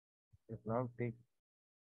 partner. It's no big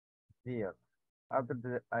deal. After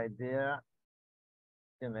the idea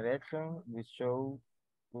generation, we show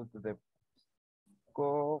go to the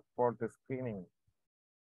go for the screening,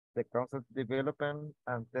 the concept development,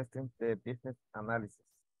 and testing the business analysis.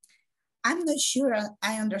 I'm not sure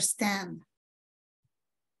I understand.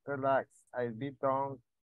 Relax, I've been done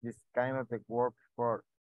this kind of the work before.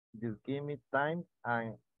 Just give me time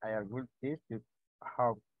and I will teach you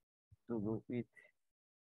how to do it.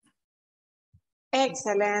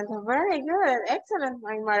 Excellent, very good, excellent,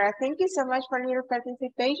 Mara. Thank you so much for your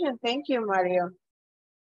participation. Thank you, Mario.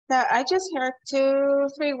 So I just heard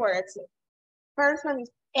three words. First one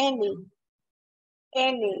is any,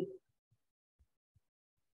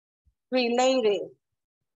 related,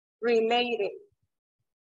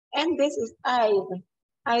 and this is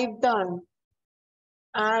I've done,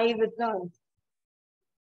 and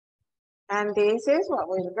this is what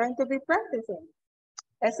we're going to be practicing.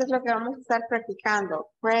 Eso es lo que vamos a estar practicando.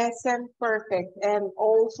 Present perfect and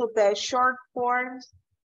also the short forms.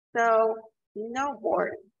 So no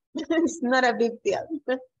board. It's not a big deal.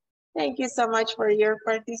 Thank you so much for your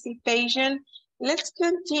participation. Let's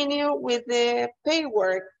continue with the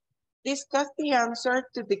paperwork. Discuss the answer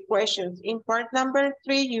to the questions. In part number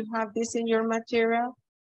 3, you have this in your material.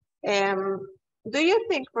 Do you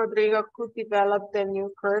think Rodrigo could develop the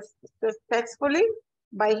new course successfully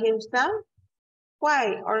by himself?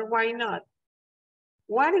 Why or why not?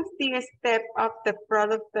 What is the step of the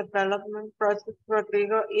product development process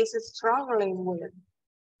Rodrigo is struggling with?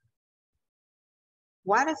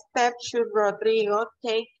 What steps should Rodrigo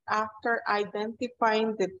take after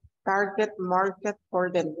identifying the target market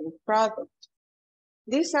for the new product?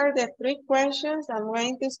 These are the 3 questions. I'm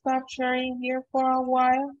going to stop sharing here for a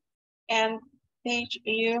while and teach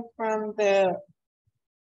you from the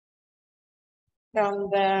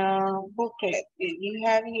booklet you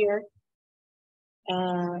have here.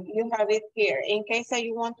 You have it here. In case that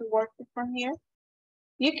you want to work it from here,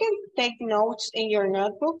 you can take notes in your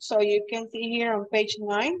notebook. So you can see here on page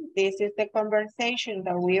 9, this is the conversation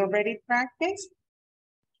that we already practiced.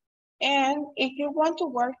 And if you want to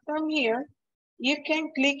work from here, you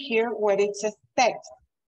can click here where it says text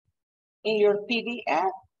in your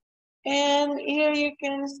PDF. And here you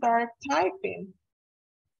can start typing.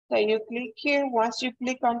 So you click here. Once you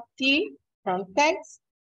click on T from text,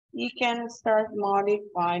 you can start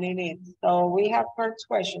modifying it. So we have first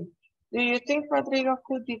question. Do you think Rodrigo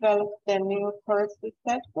could develop the new course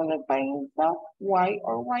successfully by himself? Why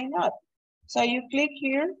or why not? So you click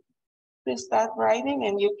here to start writing,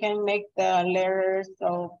 and you can make the letters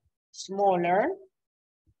so smaller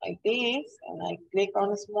like this. And I click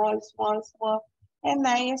on small, and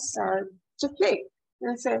I start to click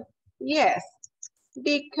and say yes.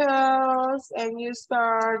 Because, and you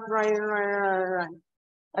start writing.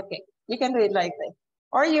 Okay, you can do it like this.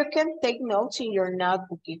 Or you can take notes in your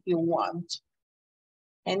notebook if you want.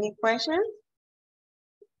 Any questions?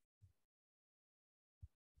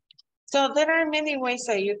 So there are many ways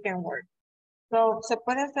that you can work. So se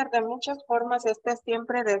puede hacer de muchas formas.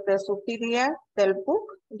 Siempre desde su PDF del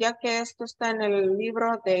book, ya que esto está en el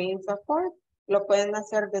libro de ISSS. Lo pueden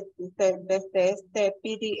hacer desde este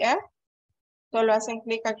PDF. Solo hacen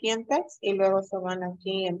clic aquí en text y luego se van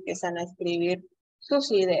aquí y empiezan a escribir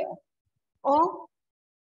sus ideas. O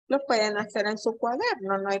lo pueden hacer en su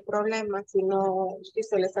cuaderno, no hay problema. Si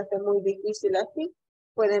se les hace muy difícil así,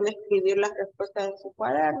 pueden escribir las respuestas en su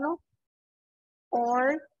cuaderno. O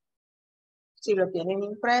si lo tienen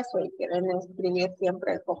impreso y quieren escribir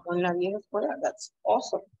siempre como en la vieja escuela, that's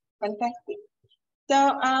awesome, fantastic.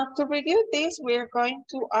 So to review this, we're going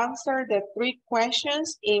to answer the 3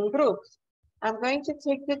 questions in groups. I'm going to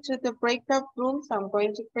take you to the breakout rooms. I'm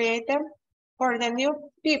going to create them for the new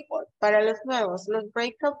people, para los nuevos. Los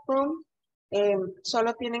breakout rooms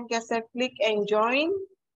solo tienen que hacer clic en join.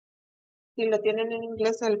 Si lo tienen en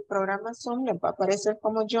inglés, el programa Zoom les va a aparecer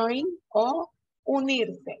como join o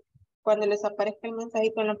unirse. Cuando les aparezca el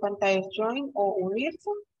mensajito en la pantalla es join o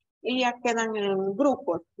unirse y ya quedan en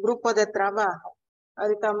grupos de trabajo.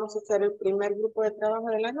 Ahorita vamos a hacer el primer grupo de trabajo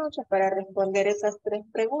de la noche para responder esas 3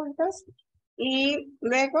 preguntas. Y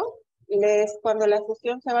luego, cuando la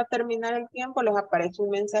sesión se va a terminar el tiempo, les aparece un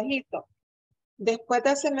mensajito. Después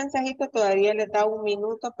de ese mensajito, todavía les da 1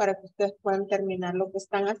 minuto para que ustedes puedan terminar lo que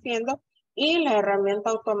están haciendo. Y la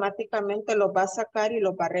herramienta automáticamente los va a sacar y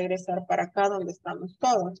los va a regresar para acá donde estamos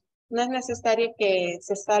todos. No es necesario que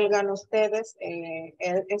se salgan ustedes,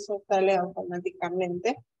 eso sale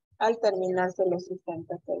automáticamente al terminarse los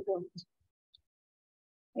 60 segundos.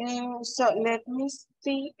 So let me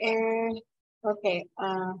see. Okay,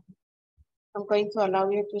 I'm going to allow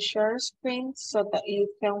you to share screen so that you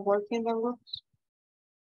can work in the groups.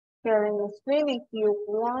 Sharing the screen if you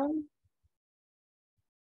want.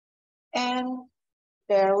 And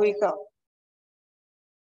there we go.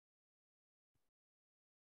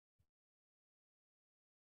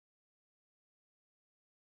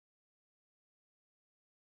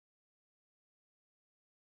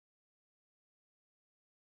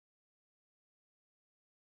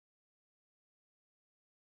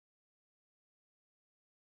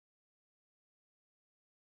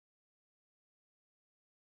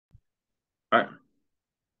 Hi.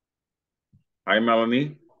 Hi,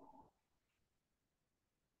 Melanie.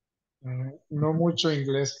 No mucho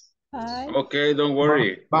inglés. Hi. Okay, don't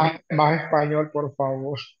worry. Más español, por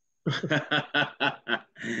favor.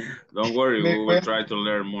 Don't worry, Me we will cuesta, try to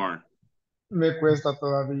learn more. me cuesta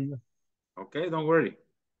todavía. Okay, don't worry.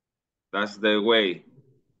 That's the way.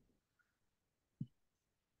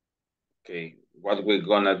 Okay, what we're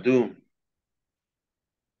gonna do.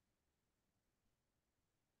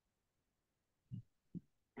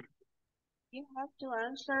 You have to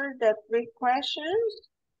answer the 3 questions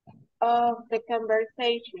of the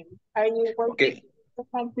conversation. Are you working with the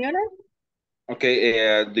computer?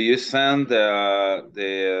 Okay, do you send the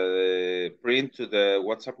print to the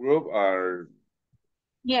WhatsApp group or?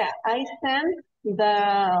 Yeah, I sent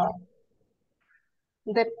the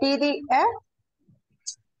PDF.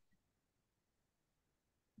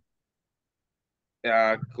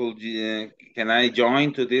 Can I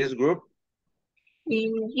join to this group?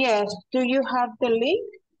 Yes, do you have the link?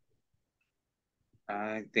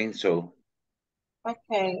 I think so.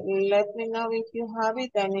 Okay, let me know if you have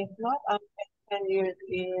it, and if not, I'll send you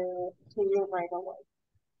to you right away.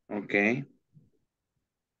 Okay.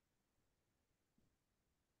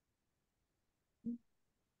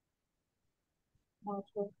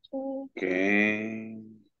 Okay.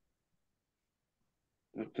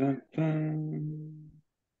 Dun, dun, dun.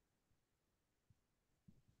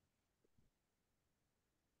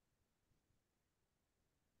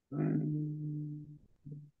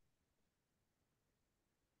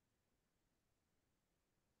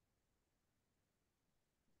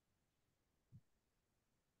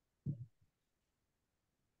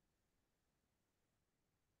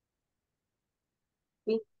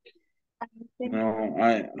 No,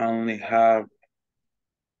 I only have.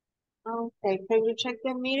 Okay, can you check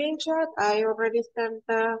the meeting chat? I already sent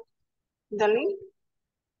the link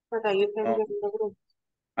so that you can get in the group.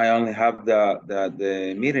 I only have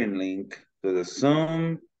the meeting link to the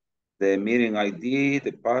Zoom, the meeting ID,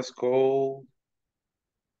 the passcode.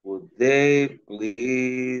 Would they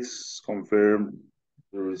please confirm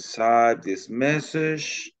to receive this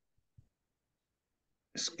message?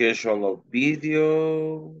 Schedule of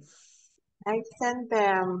videos. I sent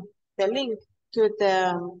the link to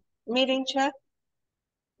the meeting chat.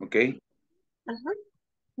 Okay.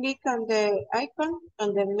 Click on the icon,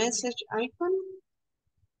 on the message icon,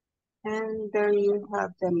 and there you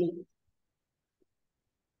have the link.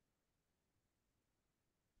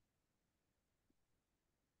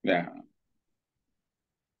 Yeah.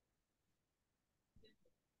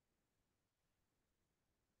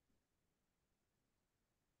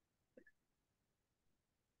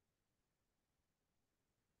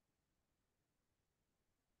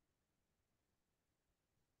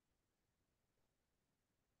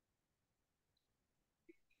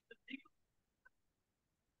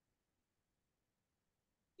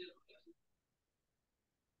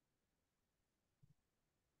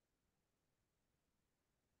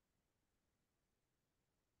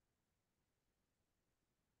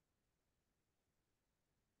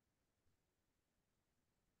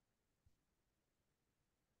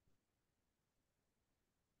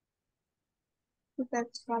 That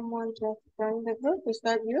someone just joined the group. Is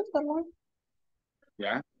that you, someone?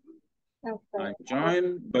 Yeah. Okay. I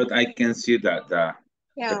joined, but I can see that the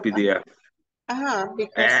PDF.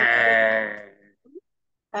 Because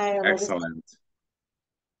I already. Excellent.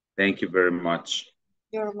 Thank you very much.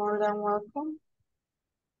 You're more than welcome.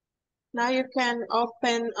 Now you can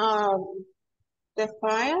open the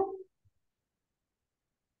file.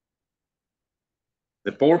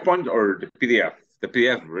 The PowerPoint or the PDF? The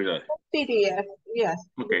PDF, really. PDF, yes.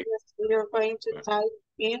 Okay. You're going to type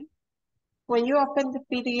in. When you open the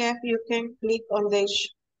PDF, you can click on the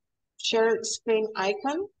share screen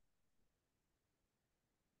icon.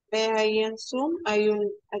 Ve ahí en Zoom, hay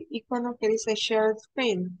un icono que dice share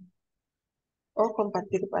screen. o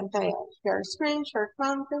compartir pantalla. Share screen, share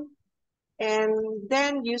content. And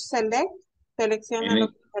then you selecciona lo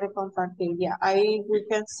que quiere compartir. Yeah, we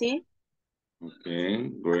can see. Okay,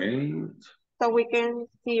 great. So we can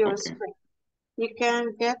see your screen. You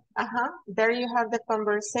can get, there you have the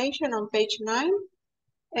conversation on page 9.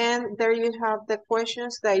 And there you have the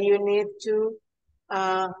questions that you need to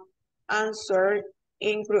answer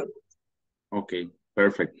in group. Okay,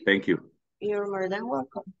 perfect. Thank you. You're more than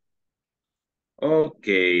welcome.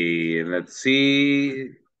 Okay, let's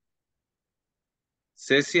see.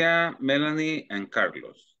 Cecia, Melanie, and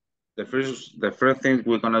Carlos. The first thing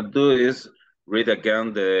we're gonna do is read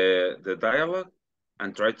again the dialogue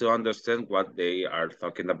and try to understand what they are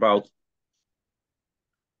talking about.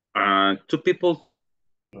 Two people.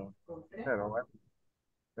 Pero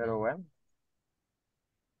bueno.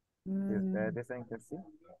 Si ustedes dicen que sí.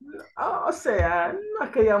 O sea, no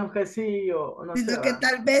es que digamos que sí o no sé. Sino que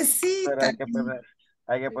tal vez sí. Pero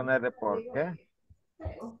hay que ponerle por qué.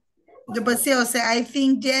 Yo pues sí, o sea, I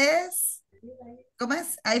think yes. ¿Cómo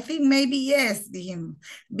es? I think maybe yes, dijimos.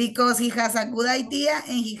 Because he has a good idea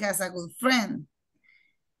and he has a good friend.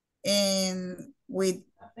 And with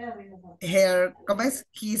her, ¿cómo es?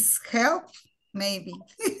 His help, maybe.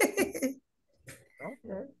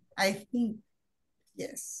 Okay. I think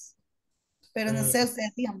yes. Pero no sé,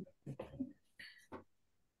 ustedes digan.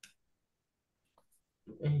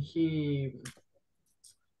 He...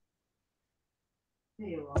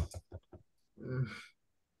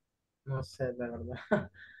 No sé, la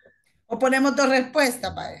verdad. O ponemos dos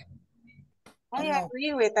respuestas, padre. I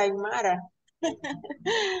agree with Aymara.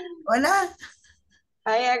 Hola.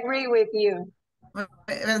 I agree with you.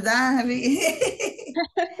 ¿Verdad?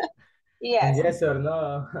 Yes. Yes or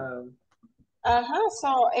no.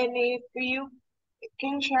 So, and if you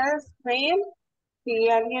can share screen, si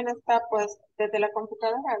alguien está pues desde la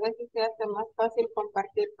computadora, a veces se hace más fácil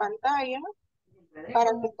compartir pantalla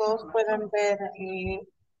para que todos puedan ver.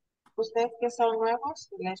 Ustedes que son nuevos,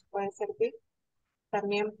 les puede servir.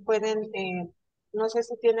 También pueden, no sé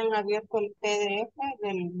si tienen abierto el PDF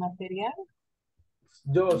del material.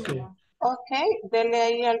 Yo sí. Ok, denle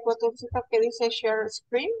ahí al botoncito que dice Share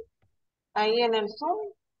Screen. Ahí en el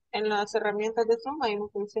Zoom, en las herramientas de Zoom, ahí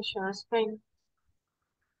dice Share Screen.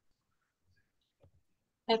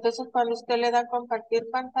 Entonces, cuando usted le da compartir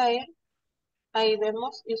pantalla, ahí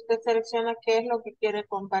vemos y usted selecciona qué es lo que quiere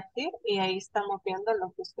compartir y ahí estamos viendo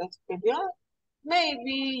lo que usted escribió.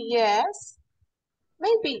 Maybe yes,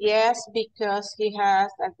 because he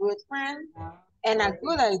has a good friend and a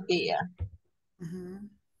good idea.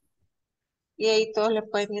 Y ahí todos le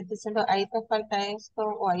pueden ir diciendo, ahí te falta esto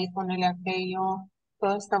o ahí ponele aquello.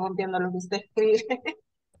 Todos estamos viendo lo que usted escribe.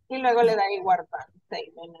 Y luego le da ahí guardar,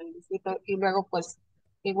 save en el listito. Y luego pues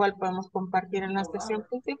igual podemos compartir en la sesión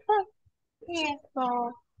principal. Y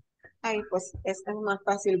esto, ahí pues es más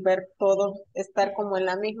fácil ver todo, estar como en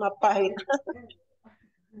la misma página.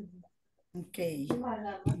 Ok.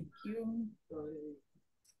 Thank you.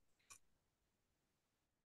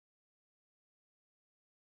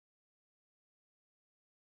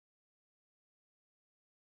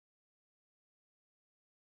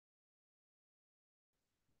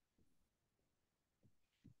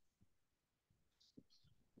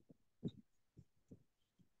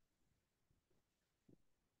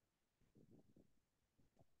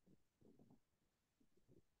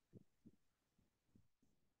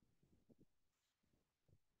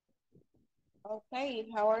 Okay,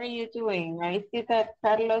 how are you doing? I see that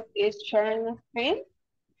Carlos is sharing the screen.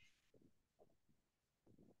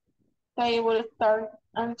 So you will start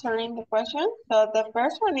answering the question. So the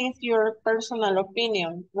first one is your personal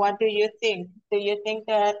opinion. What do you think? Do you think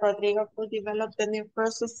that Rodrigo could develop the new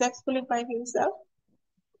process successfully by himself?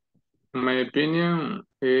 In my opinion,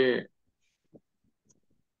 he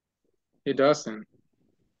doesn't.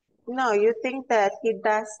 No, you think that he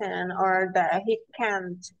doesn't or that he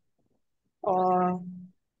can't? Or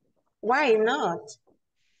why not?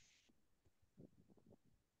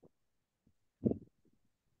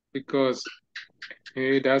 Because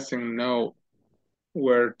he doesn't know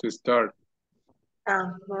where to start.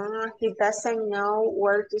 He doesn't know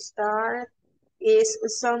where to start. Is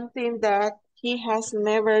something that he has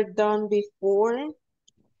never done before.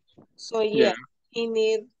 So yeah, he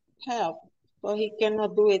needs help. So he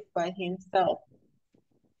cannot do it by himself.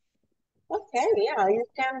 Okay, yeah, you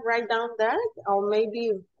can write down that or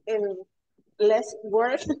maybe in less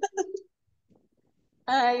words.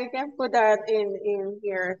 You can put that in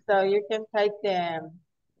here. So you can type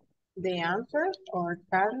the answer or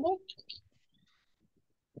Carlos.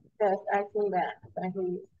 That's asking that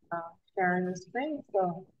he's sharing the screen.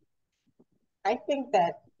 So I think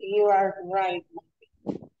that You are right.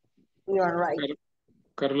 You are right.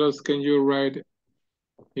 Carlos, can you write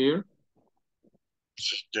here?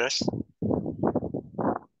 Yes.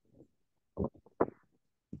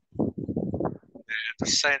 The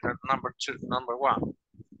same number two, number one.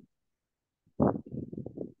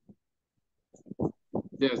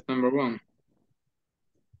 Yes, number one.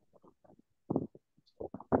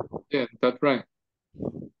 Yeah, that's right.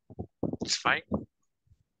 It's fine.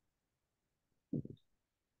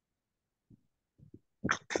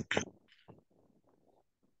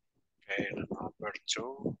 Okay, number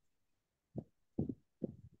two.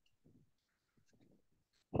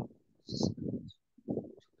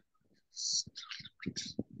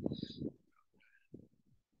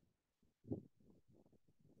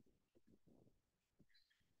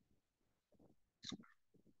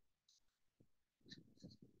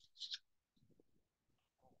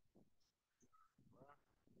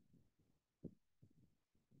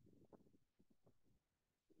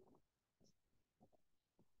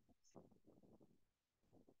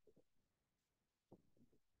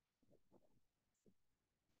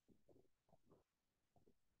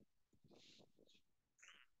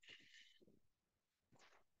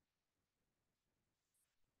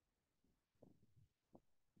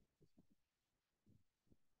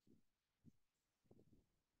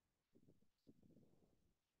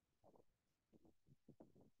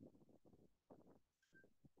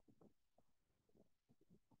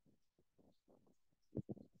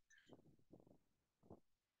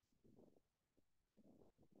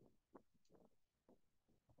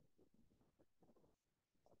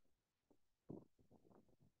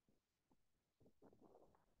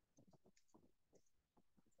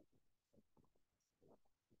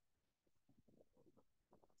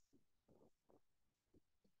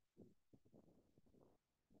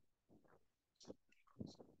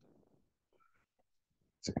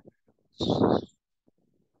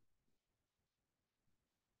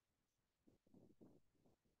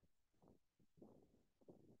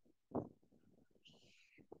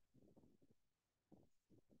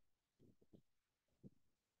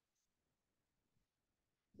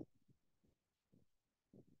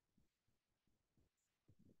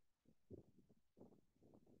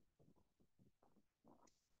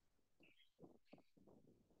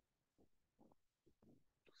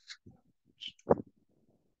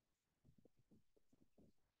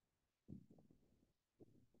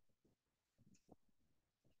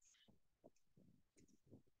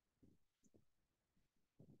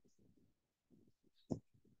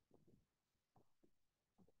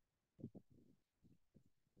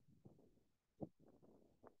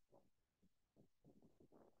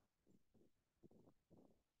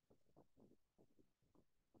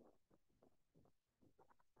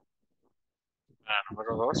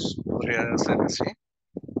 Número dos, podría ser así.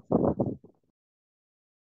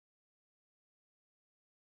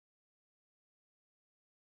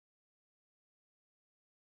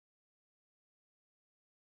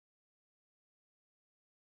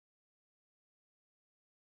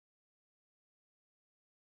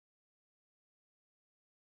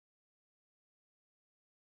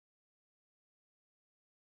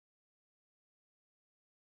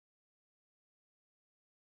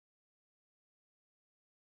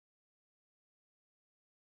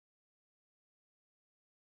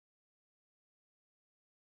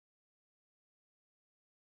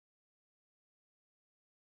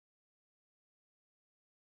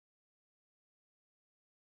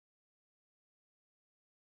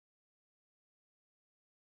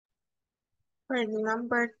 For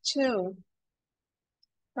number two,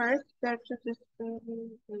 first,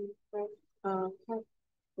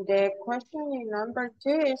 the question in number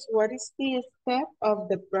two is, what is the step of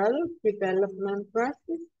the product development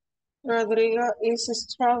process Rodrigo is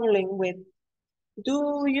struggling with?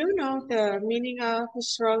 Do you know the meaning of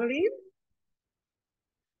struggling?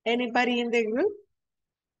 Anybody in the group?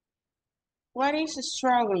 What is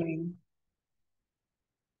struggling?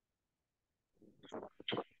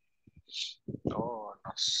 No,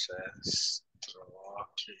 no sé. Struggling.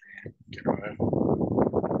 Quiero ver.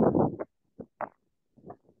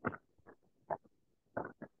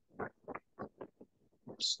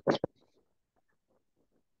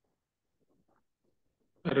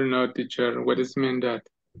 I don't know, teacher. What does mean that?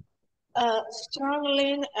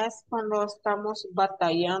 Struggling es cuando estamos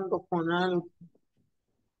batallando con algo.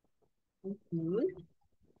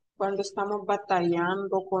 Cuando estamos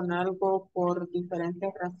batallando con algo por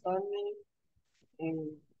diferentes razones,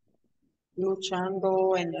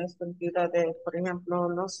 luchando en el sentido de, por ejemplo,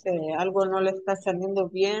 no sé, algo no le está saliendo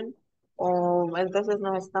bien, o entonces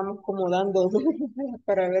nos estamos acomodando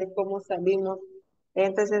para ver cómo salimos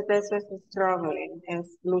Entonces eso es struggling,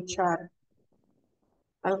 es luchar.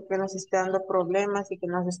 Algo que nos está dando problemas y que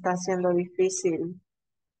nos está haciendo difícil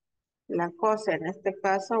la cosa. En este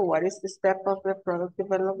caso, what is the step of the product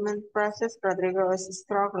development process Rodrigo is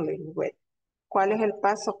struggling with? ¿Cuál es el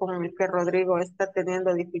paso con el que Rodrigo está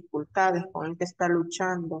teniendo dificultades, con el que está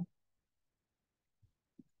luchando?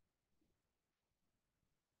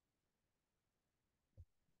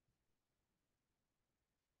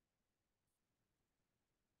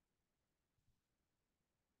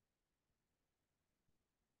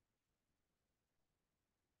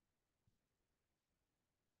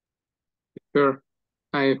 Sure.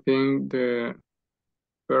 I think the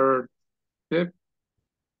first tip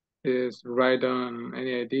is write down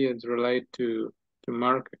any ideas related to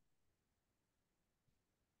market.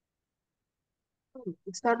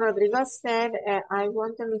 So Rodrigo said, I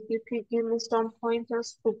wonder if you could give me some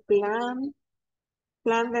pointers to plan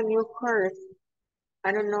the new course.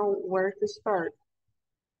 I don't know where to start.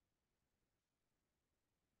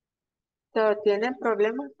 So, tiene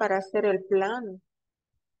problemas para hacer el plan.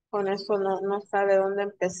 Con eso no sabe dónde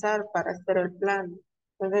empezar para hacer el plan.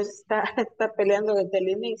 Entonces está, está peleando desde el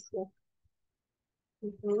inicio.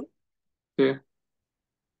 Ujú. Sí.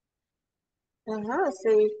 So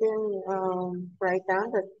you can write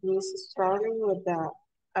down that he's struggling with the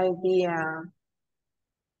idea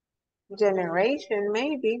generation,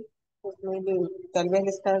 maybe. Pues maybe tal vez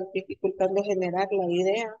está dificultando generar la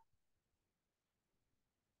idea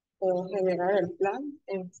o generar el plan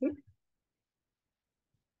en sí.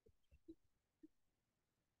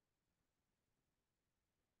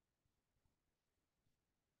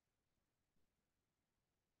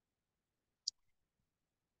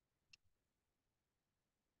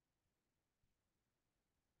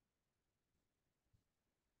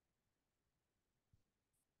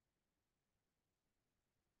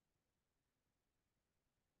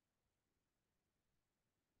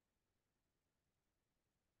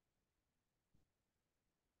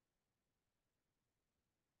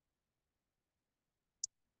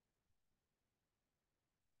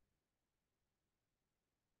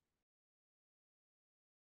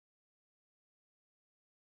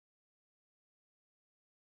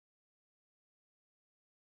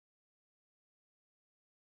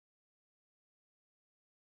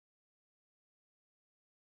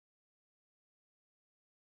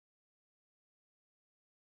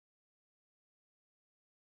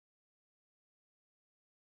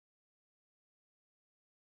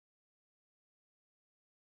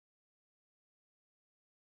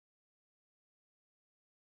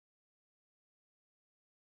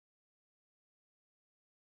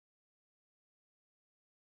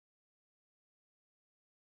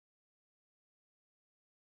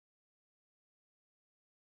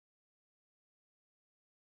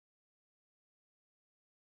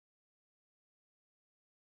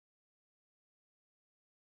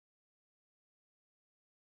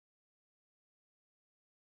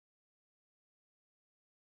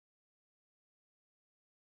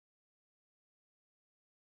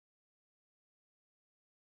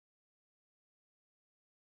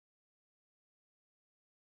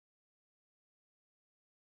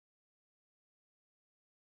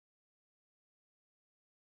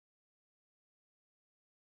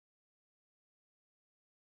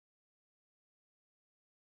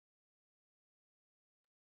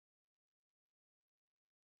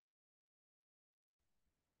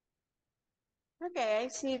 Okay, I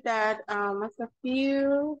see that as a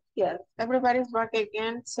few, yes, everybody's back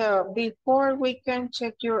again. So before we can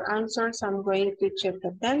check your answers, I'm going to check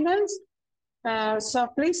attendance. So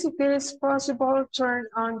please, if it is possible, turn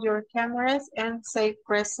on your cameras and say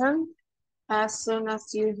present as soon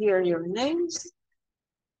as you hear your names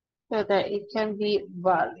so that it can be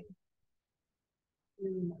valid.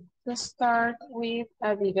 Let's start with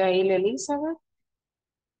Abigail Elizabeth.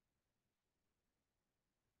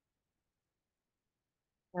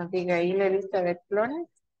 Abigail Elizabeth Flores.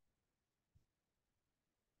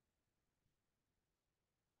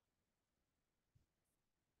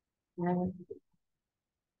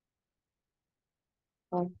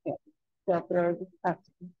 Okay. So,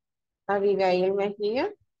 Abigail Mejía.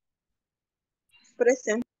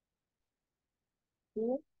 Present.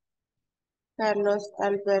 Carlos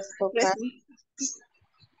Alberto.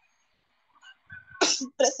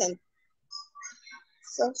 Present.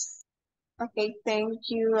 So, okay, thank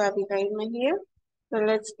you, Abigail Mejía. So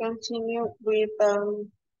let's continue with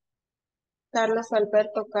Carlos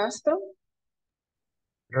Alberto Castro.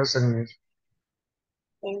 Present.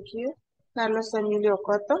 Thank you. Carlos Emilio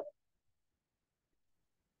Cotto.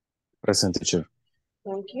 Present, teacher.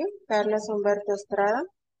 Thank you. Carlos Humberto Estrada.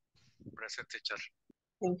 Present, teacher.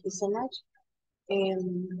 Thank you so much.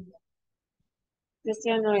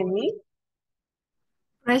 Cristiano Noemi.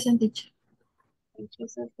 Present, teacher. Thank you,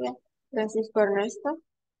 Sofía. Francisco Ernesto.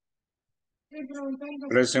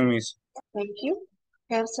 Present, Miss. Thank you.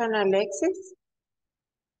 Gerson Alexis.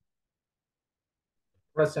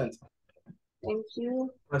 Present. Thank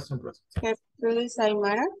you. Present, present. Gertrudis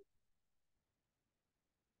Aymara.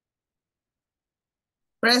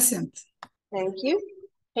 Present. Thank you.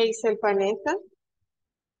 Hazel Panetta.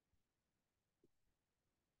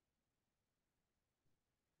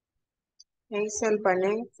 Hazel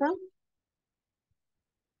Panetta.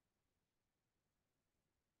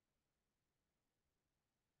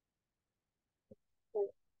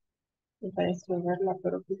 Me parece verla,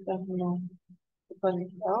 pero quizás no se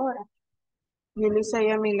conecta ahora. Yulisa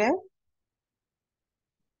Yamilet.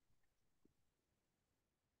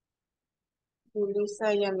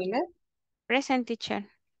 Yulisa Yamilet. Present, teacher.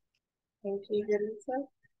 Thank you, Yulisa.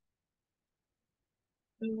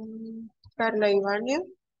 Carla Ivania.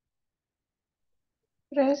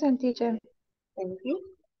 Present, teacher. Thank you.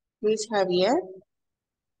 Luis Javier.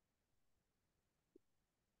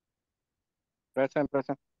 Present,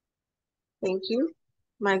 present. Thank you.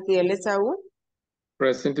 Magdiel Esaú.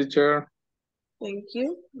 Present, teacher. Thank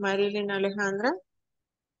you. Marilyn Alejandra.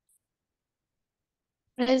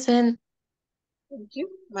 Present. Thank you.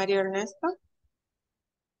 Mario Ernesto.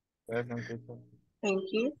 Present, teacher.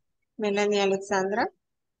 Thank you. Melanie Alexandra.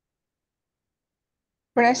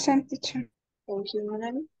 Present, teacher. Thank you,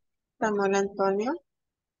 Melanie. Samuel Antonio.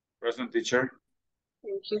 Present, teacher.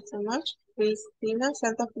 Thank you so much. Cristina,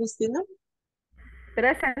 Santa Cristina.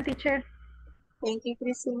 Present, teacher. Thank you,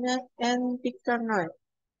 Cristina. And Victor Noel.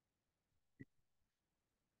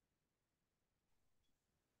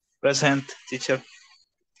 Present, teacher.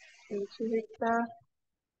 Thank you, Victor.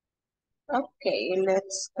 Okay,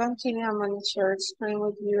 let's continue. I'm going to share screen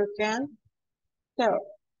with you again. So,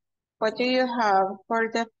 what do you have for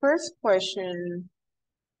the first question?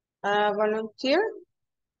 Volunteer?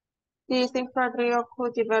 Do you think Rodrigo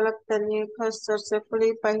could develop the new course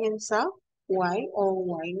successfully by himself? Why or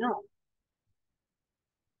why not?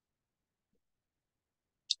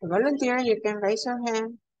 Volunteer, you can raise your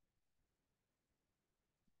hand.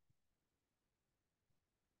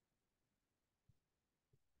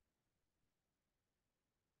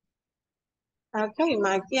 Okay,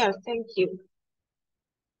 Magdiel, thank you.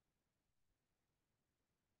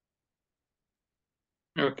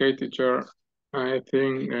 Okay, teacher. I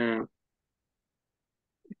think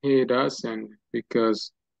he doesn't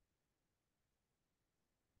because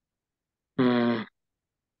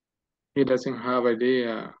he doesn't have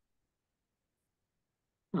idea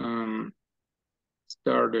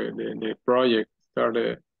started the project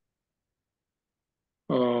started.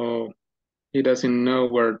 Oh, he doesn't know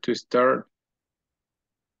where to start.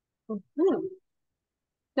 Mm-hmm.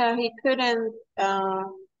 So he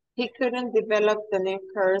couldn't develop the new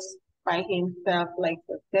course by himself like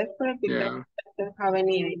successfully because he doesn't have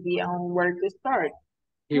any idea on where to start.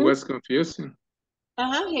 He was confusing.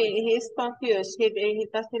 He's confused. He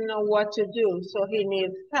doesn't know what to do, so he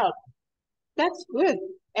needs help. That's good.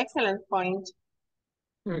 Excellent point.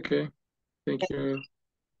 Okay, thank you.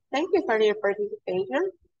 Thank you for your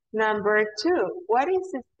participation. Number 2, what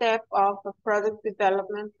is the step of the product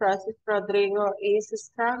development process Rodrigo is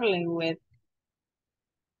struggling with?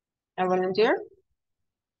 A volunteer?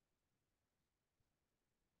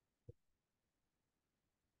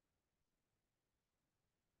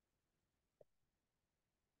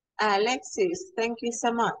 Alexis, thank you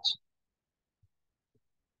so much.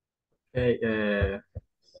 Okay,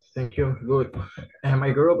 thank you. Good.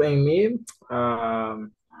 My group and me,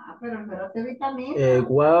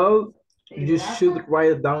 well, you should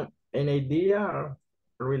write down an idea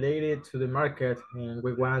related to the market, and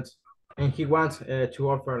he wants to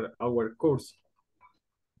offer our course.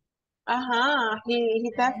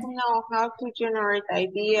 He doesn't know how to generate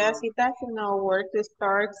ideas. He doesn't know where to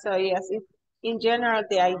start. So yes, in general,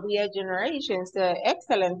 the idea generation. So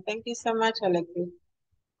excellent. Thank you so much, Alexis.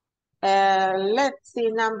 Let's see,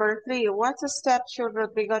 number 3. What step should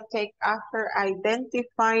Rodrigo take after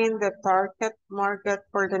identifying the target market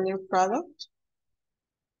for the new product?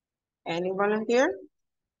 Any volunteer?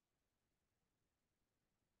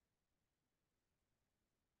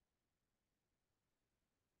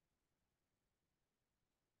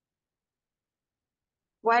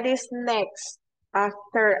 What is next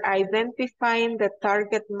after identifying the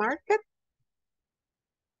target market?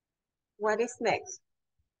 What is next?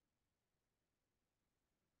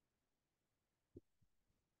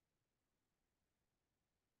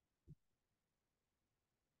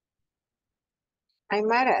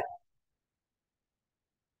 Aymara.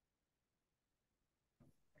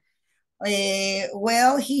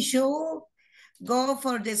 Well, he should go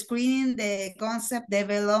for the screening, the concept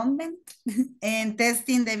development, and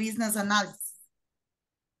testing the business analysis.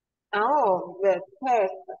 Oh, the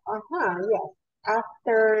test. Yes.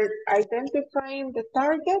 After identifying the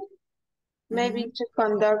target, maybe to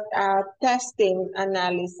conduct a testing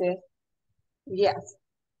analysis. Yes,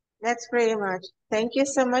 that's pretty much. Thank you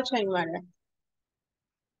so much, Aymara.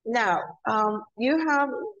 Now, you have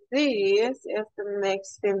this is the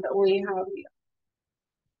next thing that we have here.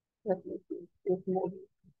 Let me see this movie.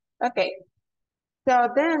 Okay, so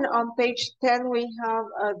then on page 10, we have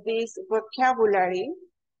this vocabulary.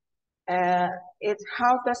 It's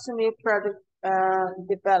how does a new product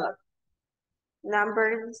develop?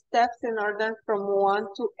 Number steps in order from 1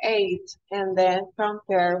 to 8, and then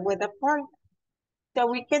compare with a partner. So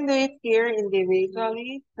we can do it here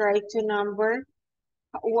individually, try to number.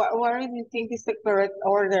 What do you think is the correct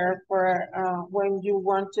order for when you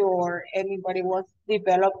want to or anybody wants to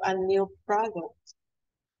develop a new product?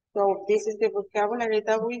 So this is the vocabulary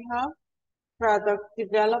that we have. Product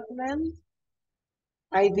development,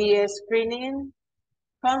 idea screening,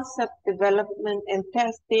 concept development and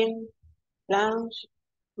testing, launch,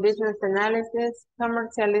 business analysis,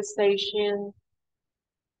 commercialization,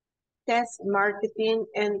 test marketing,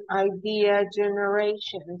 and idea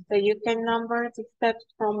generation. So you can number the steps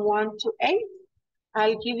from 1 to 8.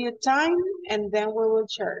 I'll give you time and then we will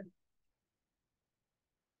share.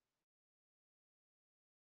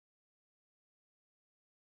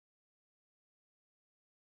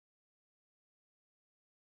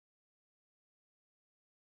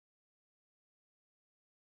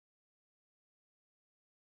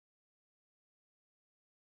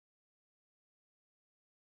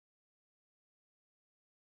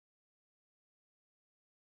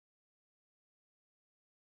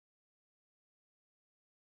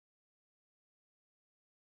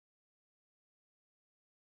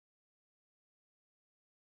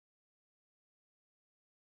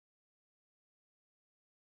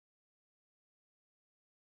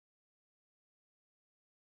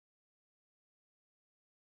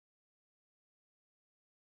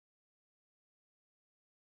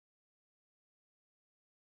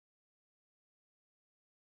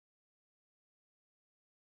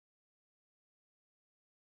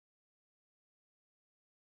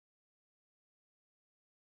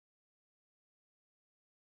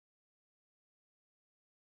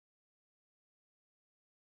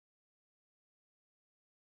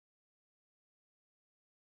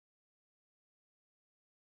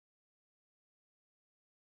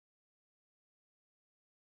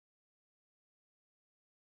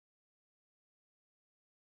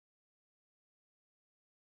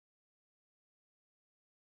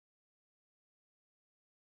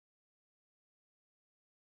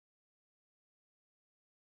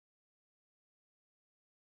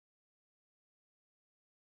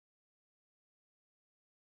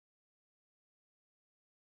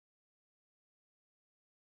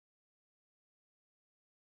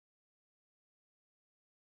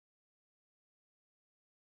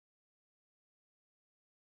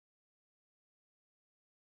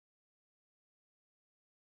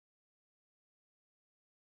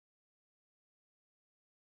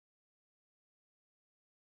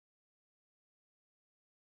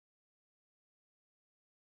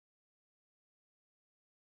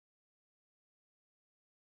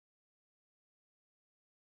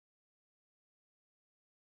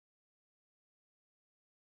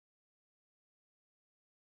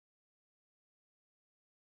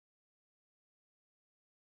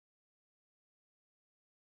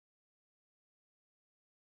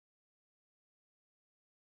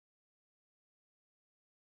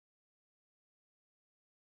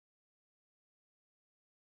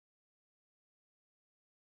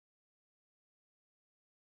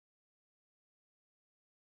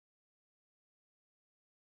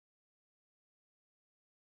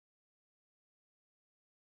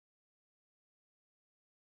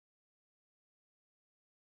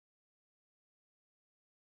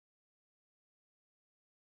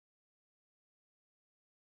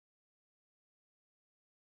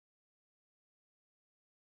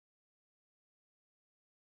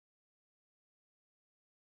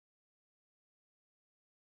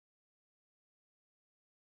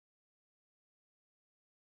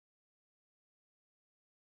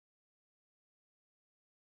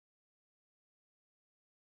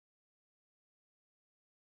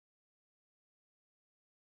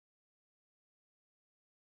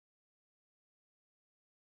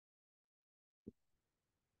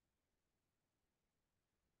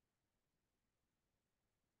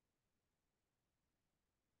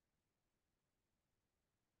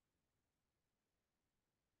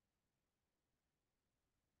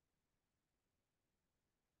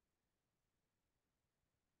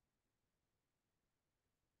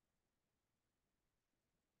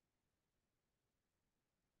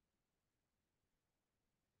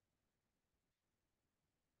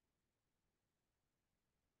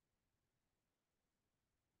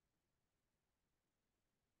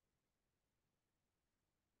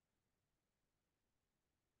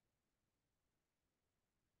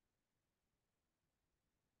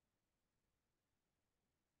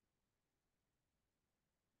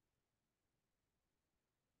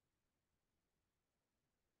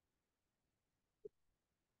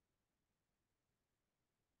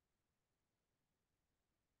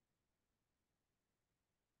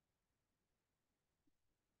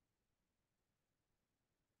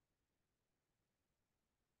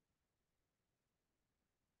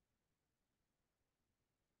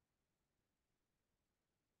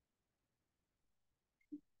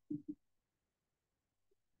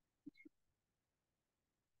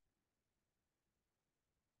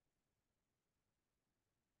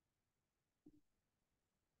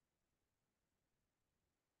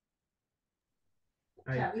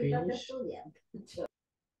 I finish.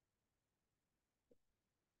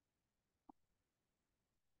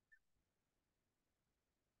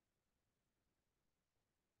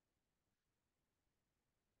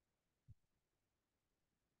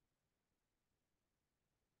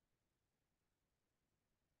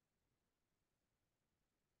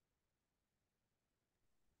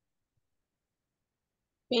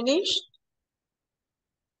 Finished?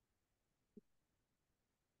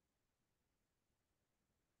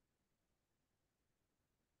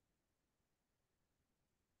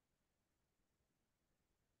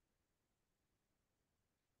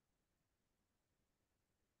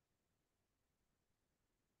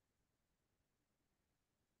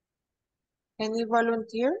 Any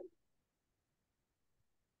volunteer?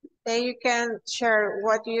 Then you can share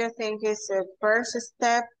what you think is the first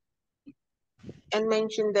step and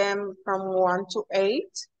mention them from 1 to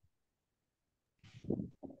 8.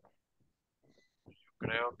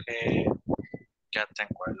 Creo que ya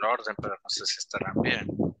tengo el orden, pero no sé si estarán bien.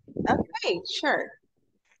 Okay, sure.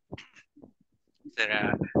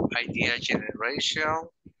 Será idea generation,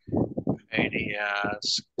 idea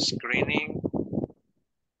screening,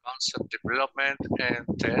 concept development and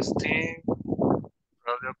testing,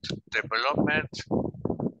 product development,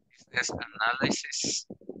 business analysis,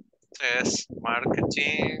 test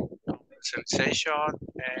marketing, commercialization,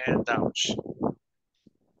 and launch.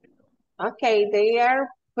 Okay, they are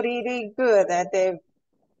pretty good at the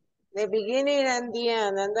beginning and the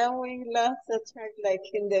end, and then we lost the track like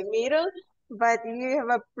in the middle, but you have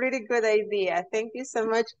a pretty good idea. Thank you so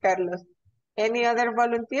much, Carlos. Any other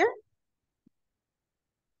volunteer?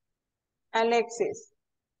 Alexis.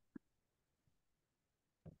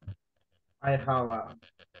 I have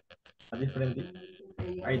a different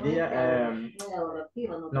idea.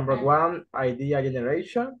 Number 1, idea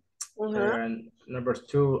generation. And number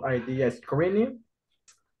 2, idea screening.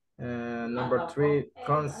 Number 3,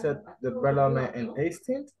 concept development and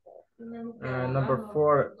testing. Number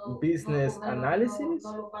 4, business analysis.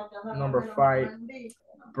 Number 5,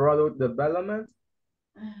 product development.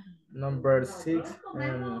 Number 6,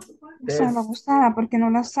 porque no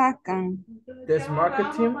la sacan. test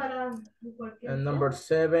marketing. And number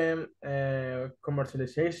 7,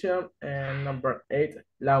 commercialization. And number 8,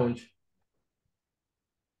 launch.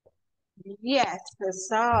 Yes,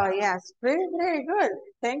 so yes, very good.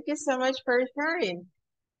 Thank you so much for sharing.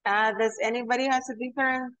 Does anybody has a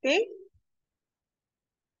different thing?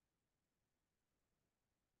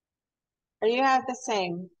 Or you have the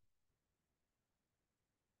same?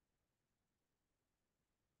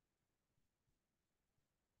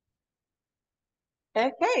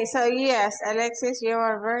 Okay, so yes, Alexis, you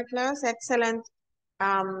are very close. Excellent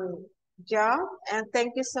job. And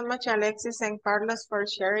thank you so much, Alexis and Carlos, for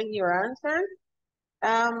sharing your answer.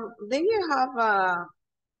 Do you have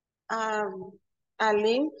a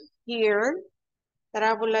link here that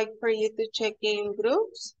I would like for you to check in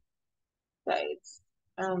groups? So it's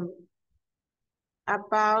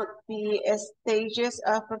about the stages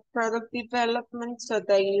of a product development so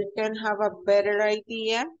that you can have a better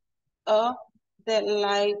idea of the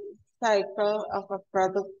life cycle of a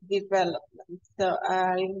product development. So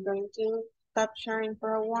I'm going to stop sharing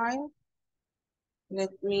for a while. Let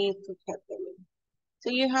me look at the link. So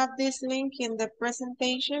you have this link in the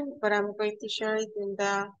presentation, but I'm going to share it in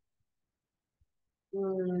the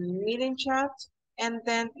meeting chat, and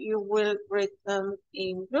then you will read them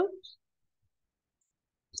in groups.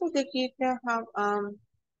 So that you can have,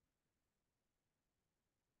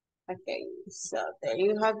 okay, so there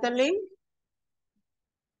you have the link.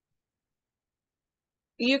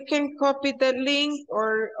 You can copy the link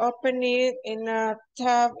or open it in a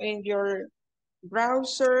tab in your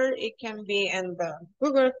browser. It can be in the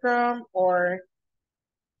Google Chrome or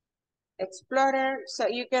Explorer. So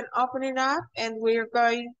you can open it up and we're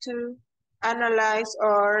going to analyze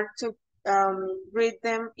or to read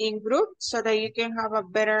them in groups so that you can have a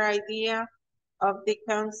better idea of the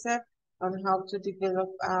concept on how to develop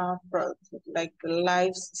a product, like the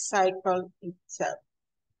life cycle itself.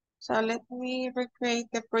 So let me recreate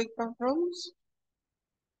the breakout rooms.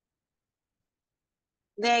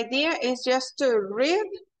 The idea is just to read,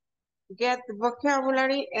 get the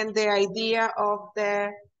vocabulary and the idea of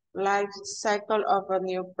the life cycle of a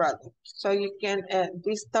new product. So you can,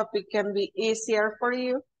 this topic can be easier for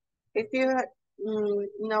you if you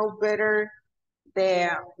know better the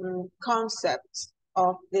concepts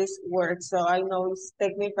of this word. So I know it's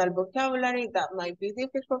technical vocabulary that might be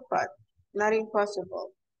difficult, but not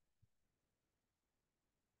impossible.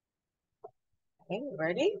 Okay,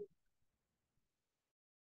 ready?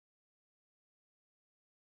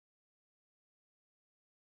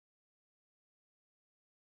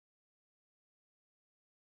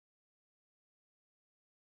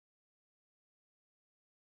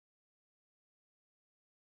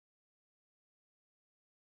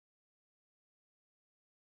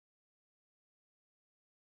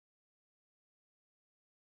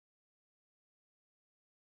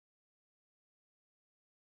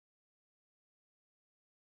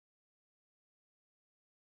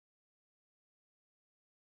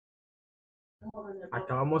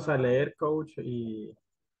 Acabamos a leer, coach, y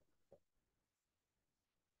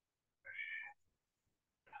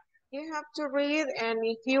You have to read, and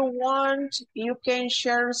if you want, you can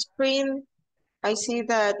share screen. I see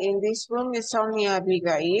that in this room is only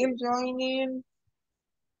Abigail joining.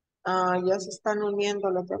 Ya se están uniendo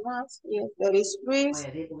los demás. Yes, there is Luis.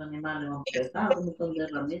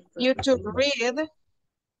 You to read.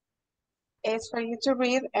 It's for you to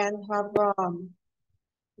read and have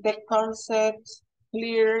the concepts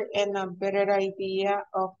clear and a better idea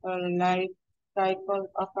of a life cycle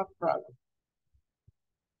of a product.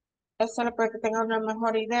 Eso es para que tengan una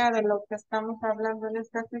mejor idea de lo que estamos hablando en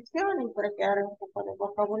esta sección y para que hagan un poco de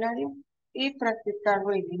vocabulario y practicar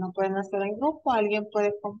reading. Lo pueden hacer en grupo, alguien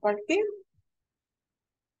puede compartir.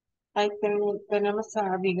 Ahí tenemos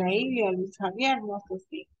a Abigail y a Luis Javier, no sé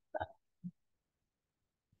si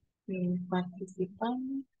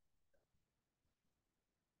participan.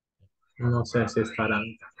 no sé si estarán.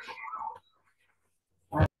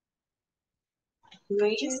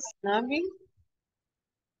 Luis, Navi.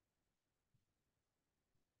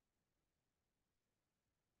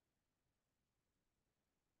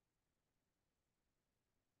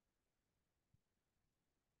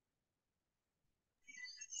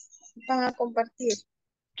 Van a compartir.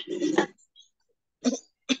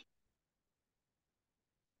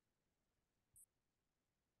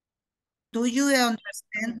 Do you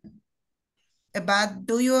understand? But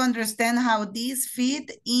do you understand how these fit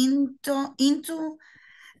into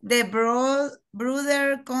the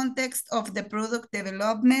broader context of the product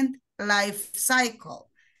development life cycle?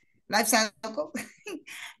 Life cycle.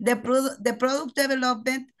 The product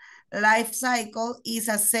development life cycle is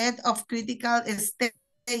a set of critical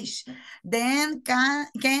stage. Then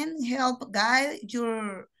can help guide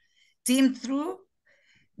your team through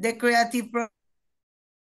the creative process.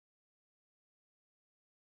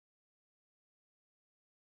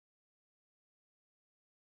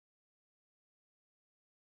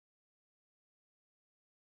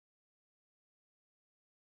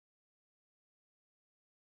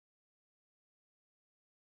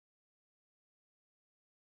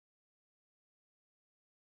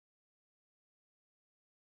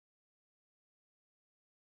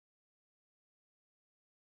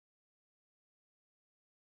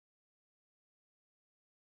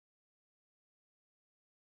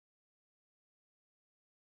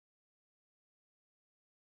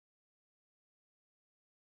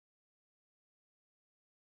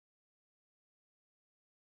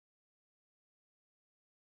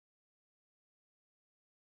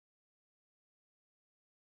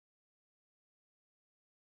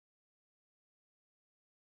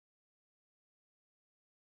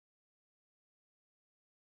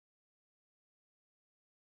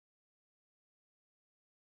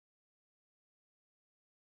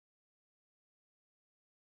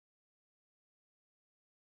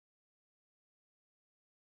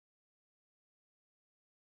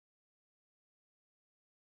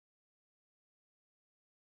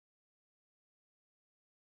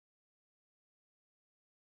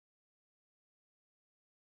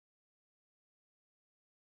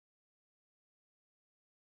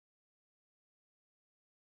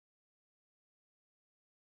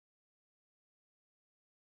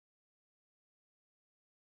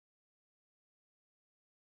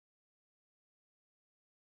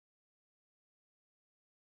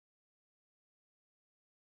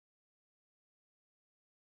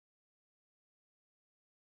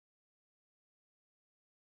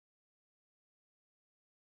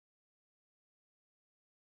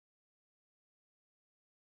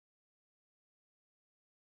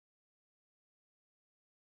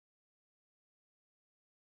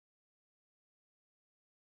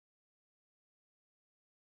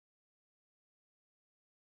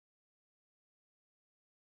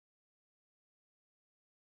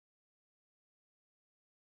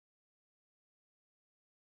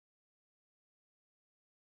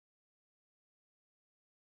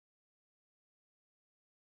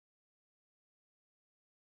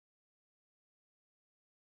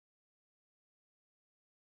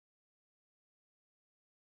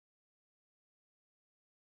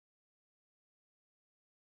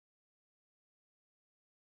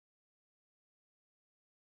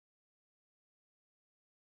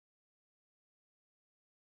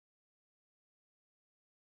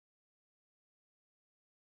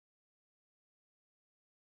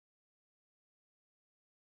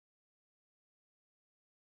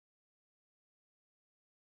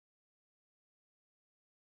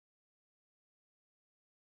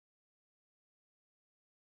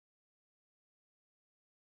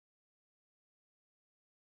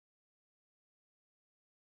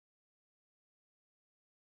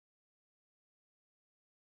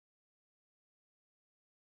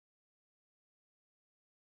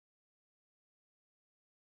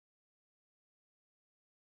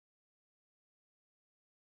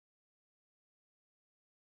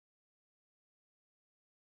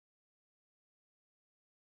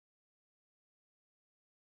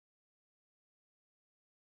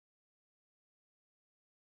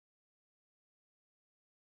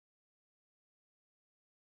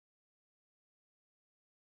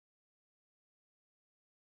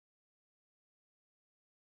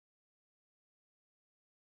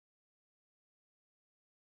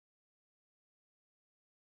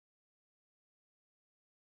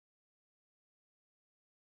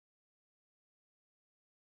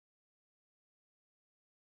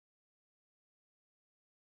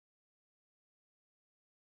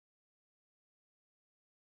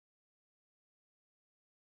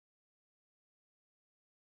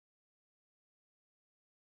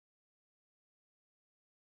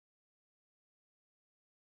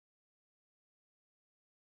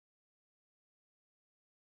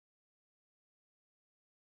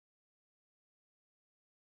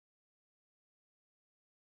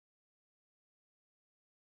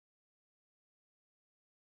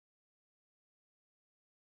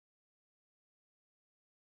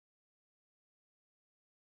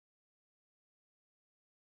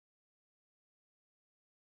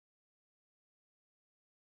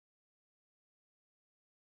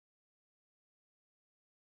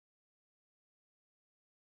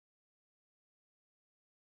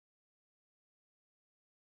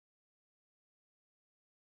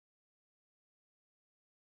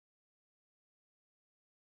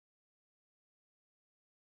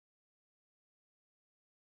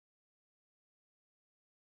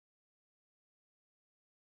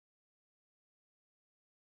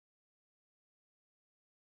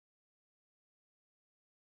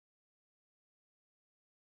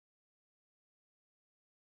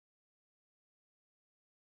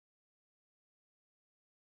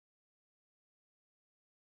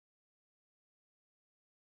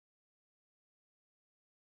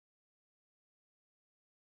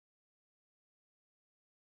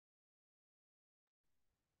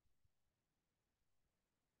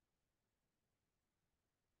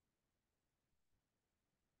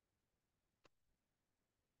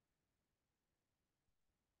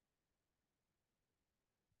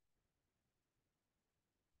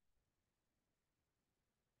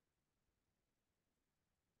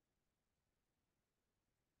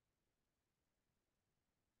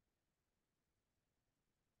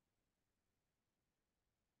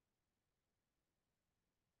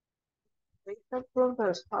 breakout room,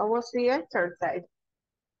 how was the exercise?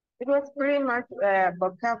 It was pretty much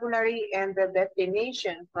vocabulary and the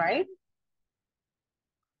definition, right?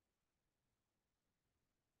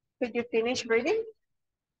 Could you finish reading?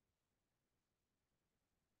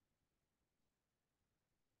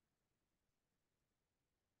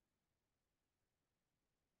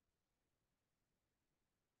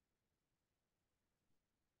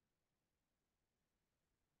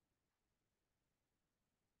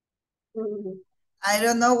 I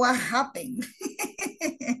don't know what happened.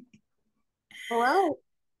 Wow.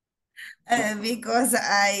 Because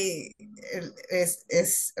I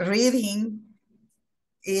is reading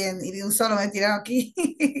y un solo me tiraron aquí.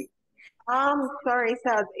 Sorry,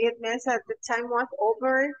 so it means that the time was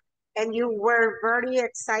over and you were very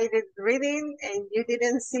excited reading and you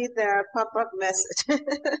didn't see the pop-up message.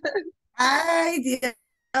 Ay, Dios.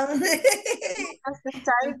 As the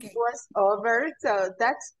time was over, so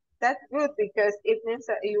that's good because it means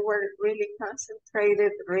that you were really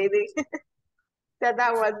concentrated reading. So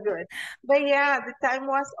that was good. But yeah, the time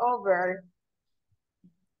was over.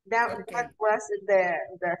 That was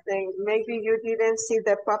the thing. Maybe you didn't see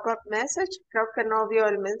the pop-up message. Creo que no vio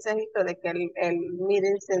el mensajito de que el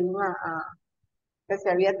meeting que se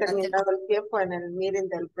había terminado el tiempo en el meeting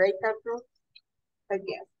del breakout room. But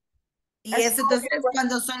yes. Y eso entonces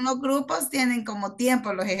cuando son los grupos tienen como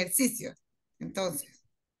tiempo los ejercicios. Entonces.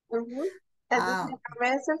 Entonces, a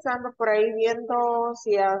veces ando por ahí viendo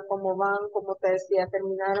si cómo van, como te decía,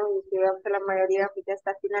 terminaron y si veo que la mayoría ya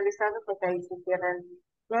está finalizando, pues ahí se cierran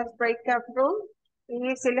los breakout room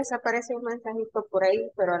y si les aparece un mensajito por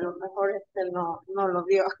ahí, pero a lo mejor no lo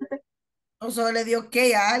vio. O solo le dio OK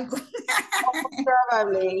a algo.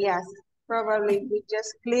 Probably, yes. Probably you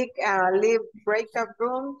just click leave breakout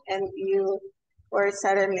room and you were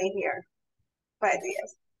suddenly here. But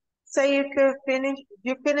yes. So you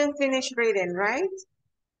couldn't finish reading, right?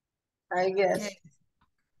 I guess.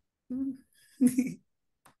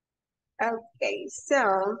 Okay,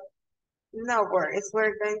 so no worries.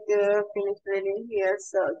 We're going to finish reading here.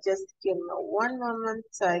 So just give me one moment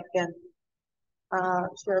so I can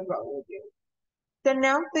share about with you. So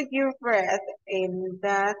now that you've read in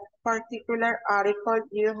that particular article,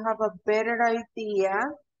 you have a better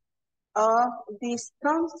idea of this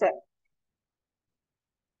concept.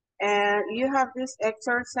 And you have this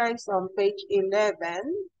exercise on page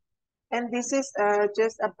 11, and this is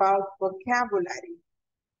just about vocabulary.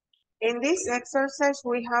 In this exercise,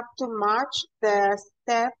 we have to match the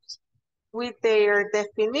steps with their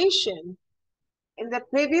definition. In the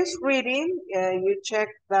previous reading, you check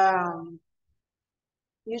the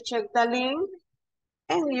link,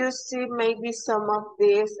 and you see maybe some of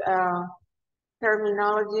these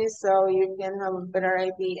terminology, so you can have a better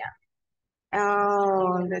idea.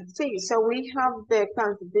 Let's see. So we have the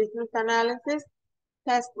business analysis,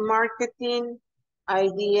 test marketing,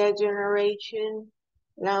 idea generation,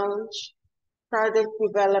 launch, product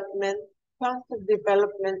development, concept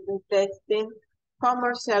development and testing,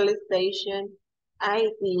 commercialization,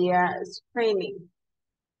 idea screening.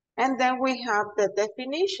 And then we have the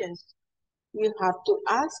definitions. You have to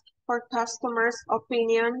ask for customers'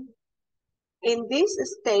 opinion. In this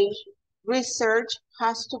stage, research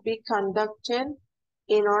has to be conducted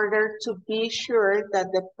in order to be sure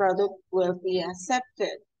that the product will be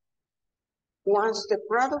accepted. Once the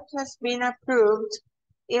product has been approved,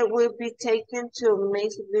 it will be taken to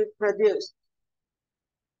massively produced.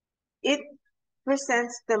 It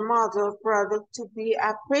presents the model product to be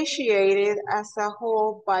appreciated as a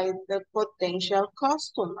whole by the potential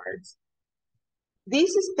customers.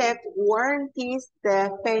 This step guarantees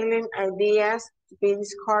the failing ideas to be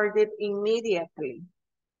discarded immediately.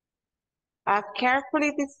 A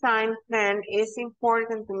carefully designed plan is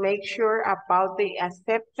important to make sure about the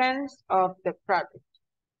acceptance of the product.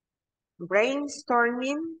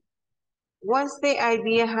 Brainstorming. Once the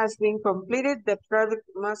idea has been completed, the product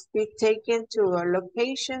must be taken to a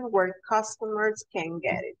location where customers can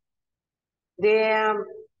get it.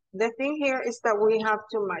 The thing here is that we have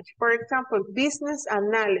to match. For example, business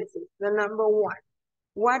analysis, the number one.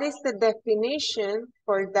 What is the definition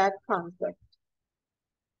for that concept?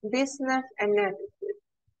 Business analysis.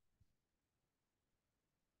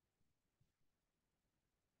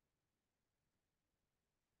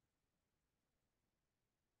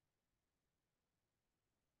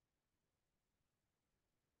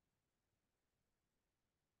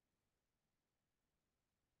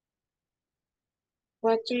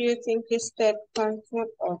 What do you think is the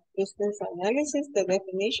concept of business analysis, the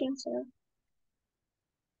definition, sir?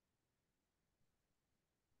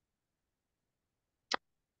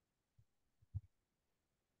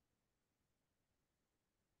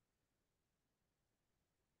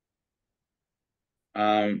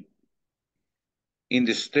 In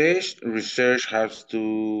the stage, research has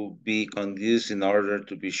to be conducted in order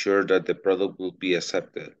to be sure that the product will be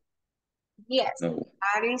accepted. Yes, No.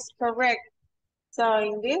 that is correct. So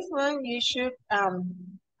in this one, you should, as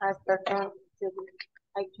the,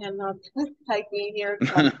 I cannot type in here.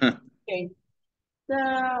 Okay.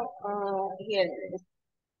 So, here it is.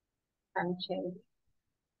 I'm changing.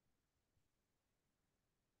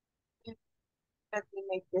 Let me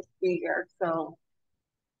make this bigger. So,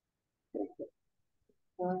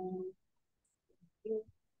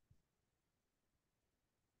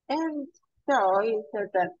 and so you said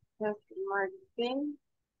that just marketing.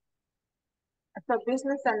 So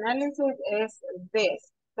business analysis is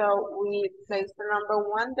this. So we place the number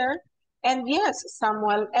 1 there. And yes,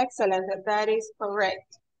 Samuel, excellent. That is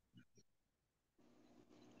correct.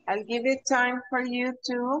 I'll give you time for you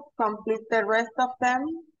to complete the rest of them.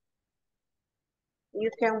 You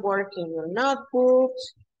can work in your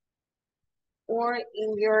notebooks or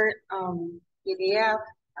in your PDF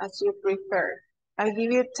as you prefer. I'll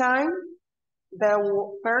give you time. The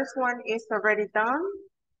first one is already done.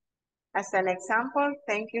 As an example,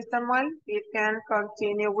 thank you, Samuel. You can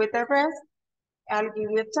continue with the rest. I'll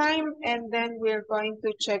give you time and then we're going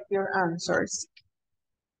to check your answers.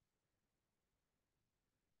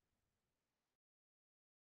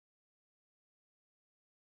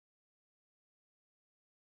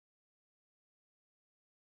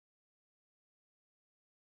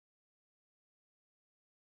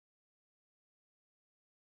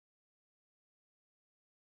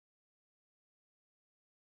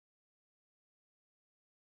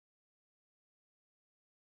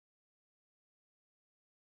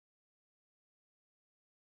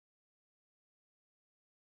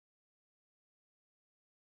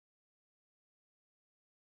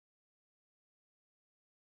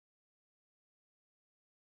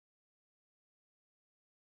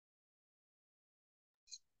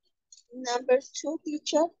 Number 2,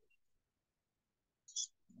 teacher.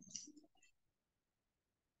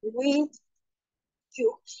 You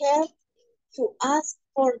have to ask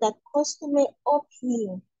for the customer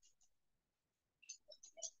opinion.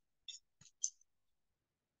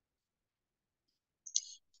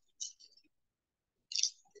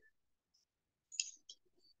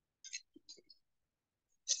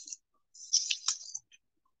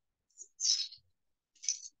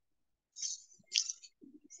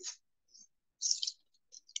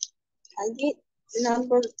 I did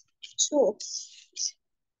number 2.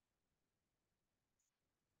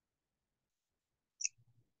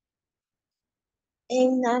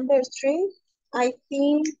 And number 3, I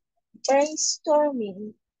think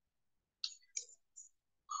brainstorming.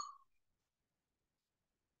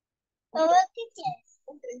 ¿Todo qué quieres?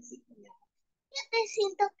 Un principio. Yo te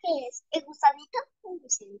siento que es el gusanito, un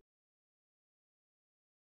gusanito.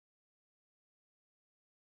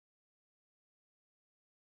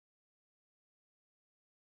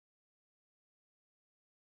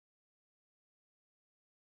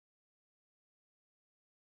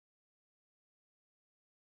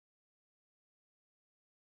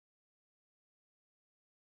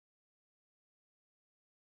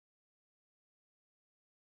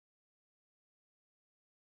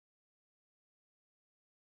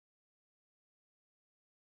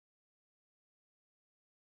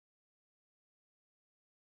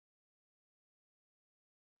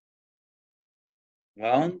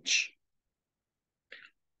 Launch.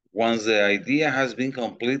 Once the idea has been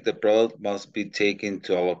complete, the product must be taken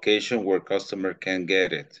to a location where customer can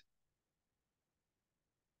get it.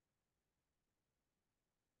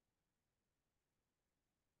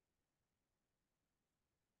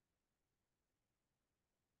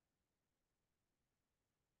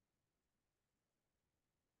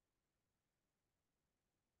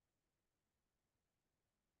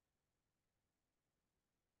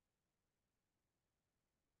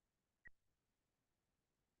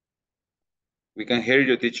 We can hear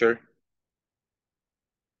you, teacher.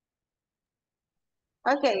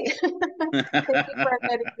 Okay. Thank you for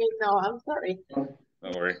letting me know. I'm sorry. Don't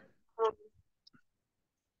worry. I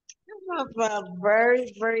have a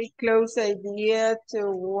very, very close idea to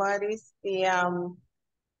what is the,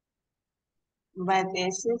 but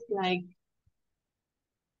this is like,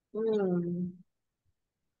 you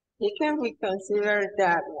can reconsider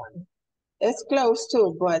that one. It's close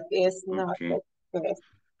too, but it's not Okay.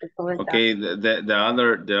 the correct Okay,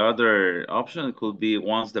 the other option could be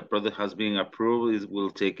once the product has been approved, it will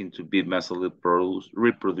take into be massively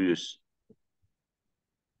reproduced.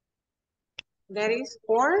 That is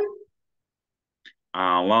for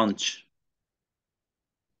Launch.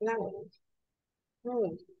 language.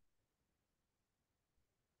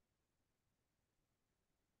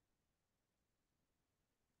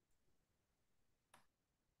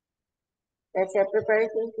 Let's get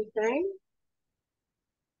preparation to train.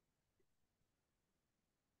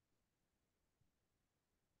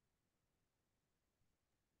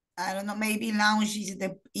 I don't know, maybe launch is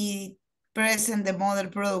present the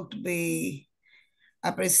model product to be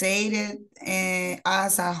appreciated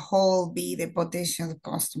as a whole be the potential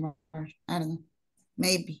customer. I don't know,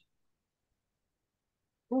 maybe.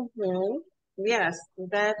 Yes,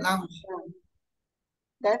 that's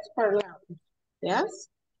for launch. Yes?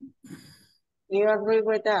 You agree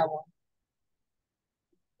with that one?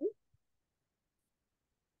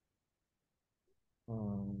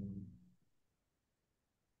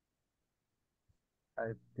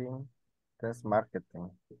 I think that's marketing.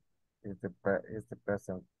 Is the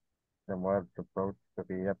present the word to product to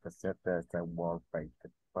be appreciated as a world by the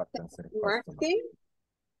potential customer. Marketing?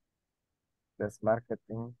 That's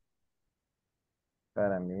marketing.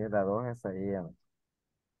 Para mí la dos es ahí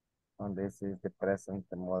donde this is the present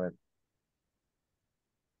model.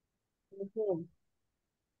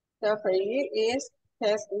 So for you is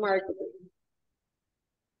test marketing.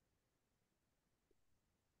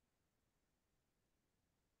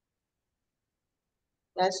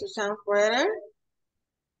 That should sound better.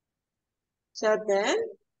 So then,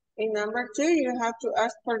 in number 2, you have to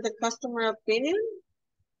ask for the customer opinion.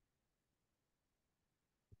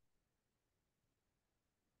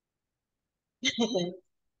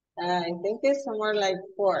 I think it's somewhere like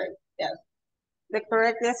 4. Yes. The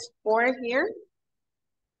correct is 4 here.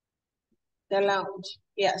 The lounge.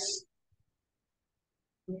 Yes.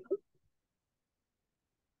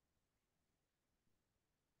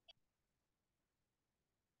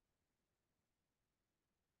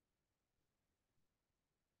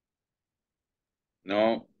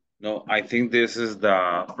 No, I think this is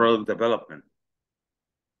the product development.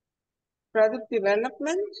 Product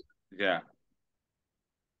development? Yeah.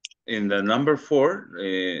 In the number 4,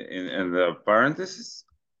 in the parentheses,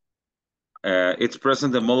 it's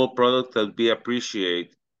present the model product that be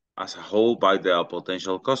appreciated as a whole by the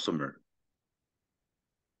potential customer.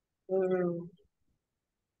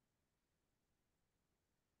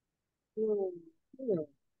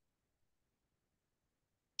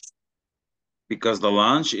 Because the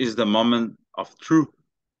launch is the moment of truth.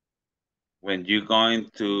 When you're going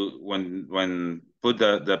to, when put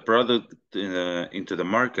the product into the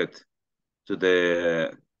market, to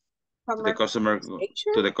the customer.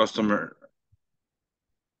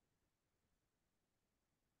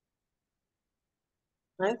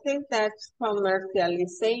 I think that's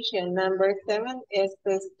commercialization. Number 7 is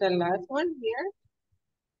this the last one here.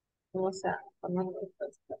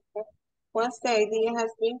 Once the idea has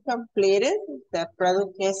been completed, the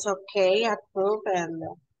product is okay, approved, and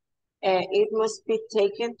it must be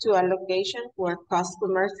taken to a location where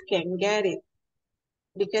customers can get it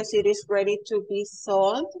because it is ready to be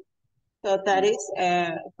sold. So that is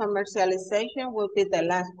commercialization will be the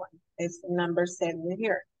last one. It's number 7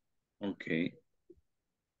 here. Okay.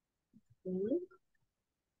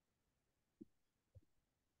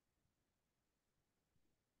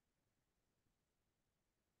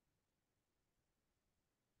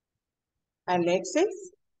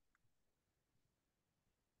 Alexis?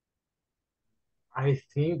 I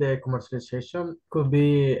think the commercialization could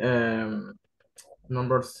be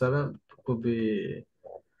number 7 could be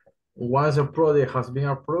once a product has been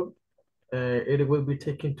approved, it will be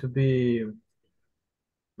taken to be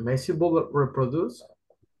massively reproduced.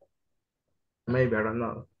 Maybe, I don't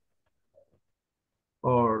know.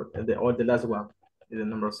 Or the last one is the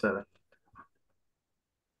number 7.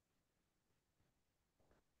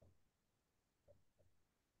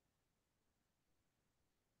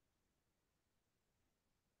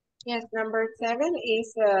 Yes, number 7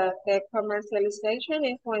 is the commercialization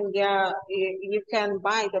is when you can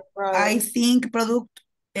buy the product. I think product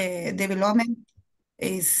development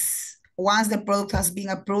is once the product has been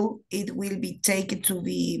approved, it will be taken to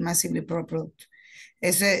be massively produced.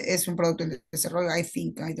 Ese es un producto en desarrollo, I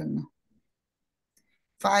think, I don't know.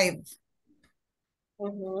 5.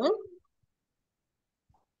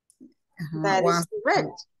 That is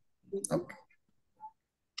correct. Okay.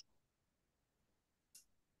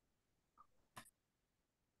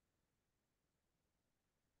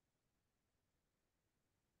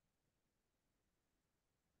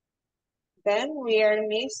 Then we are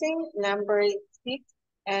missing number 6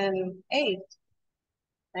 and 8,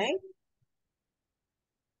 right?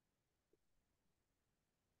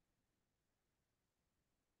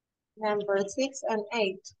 Number 6 and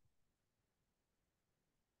 8.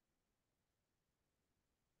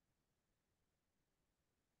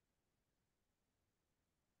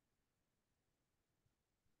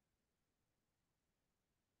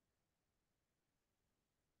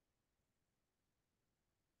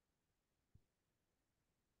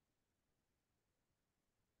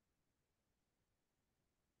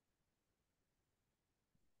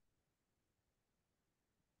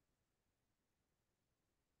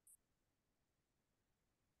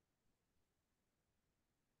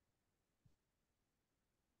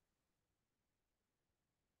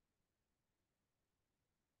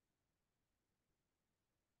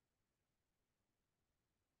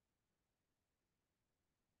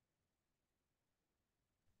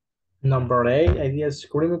 Number 8, idea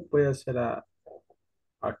screening puede ser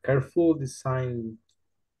a careful design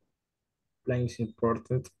plan is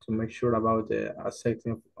important to make sure about the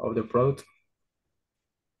acceptance of the product.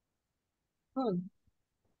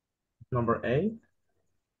 Number 8.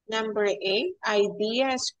 Number 8,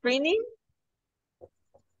 idea screening.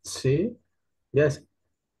 See, yes.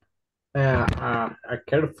 A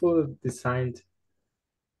careful designed.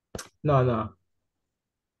 No.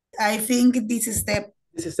 I think this is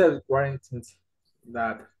the warranty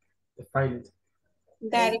that the file.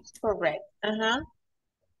 That is correct.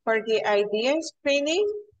 For the idea screening,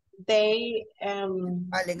 they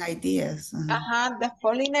following ideas. The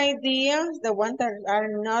following ideas, the ones that are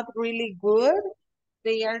not really good,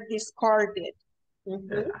 they are discarded.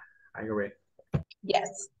 Yeah, I agree.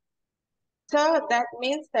 Yes. So that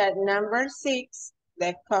means that number 6,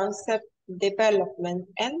 the concept development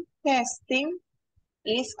and testing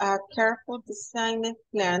is a careful designed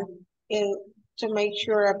plan to make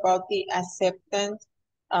sure about the acceptance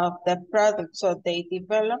of the product. So they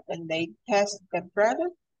develop and they test the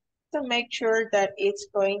product to make sure that it's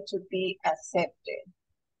going to be accepted.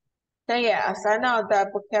 So yeah, as I know the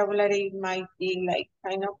vocabulary might be like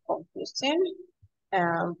kind of confusing,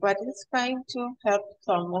 but it's going to help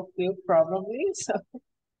some of you probably. So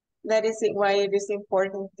that is why it is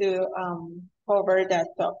important to cover that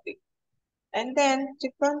topic. And then to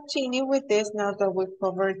continue with this, now that we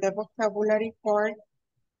covered the vocabulary part,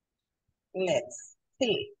 let's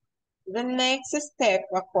see. The next step,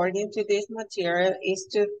 according to this material, is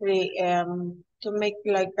to make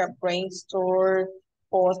like a brainstorm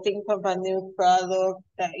or think of a new product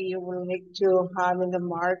that you will need to have in the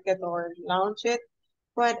market or launch it.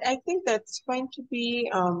 But I think that's going to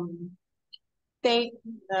be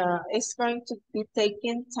it's going to be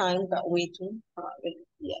taking time, but we do have it,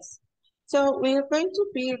 yes. So we're going to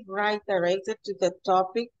be right directed to the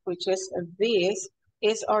topic, which is this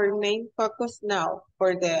is our main focus now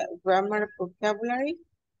for the grammar vocabulary.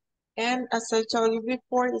 And as I told you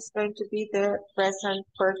before, it's going to be the present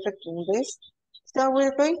perfect English. So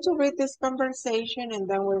we're going to read this conversation and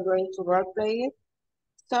then we're going to role play it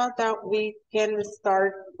so that we can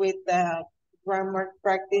start with the grammar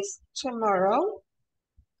practice tomorrow.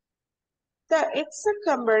 So it's a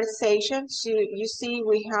conversation. So you see,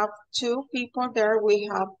 we have 2 people there. We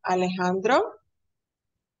have Alejandro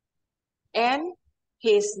and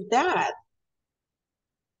his dad.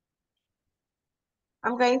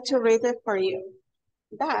 I'm going to read it for you.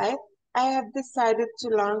 Dad, I have decided to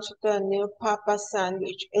launch the new Papa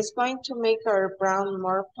sandwich. It's going to make our brand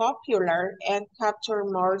more popular and capture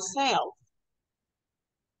more sales.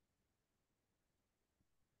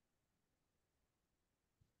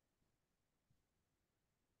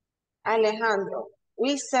 Alejandro,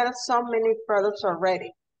 we sell so many products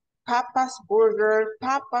already. Papa's burger,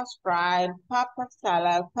 Papa's fried, Papa's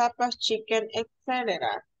salad, Papa's chicken, etc.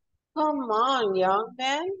 Come on, young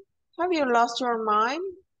man. Have you lost your mind?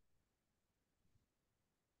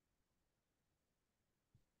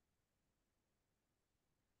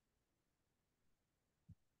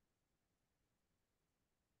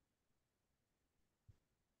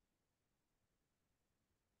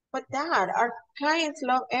 But Dad, our clients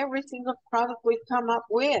love every single product we come up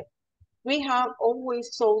with. We have always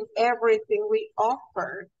sold everything we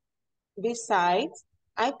offer. Besides,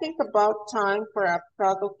 I think about time for a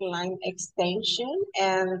product line extension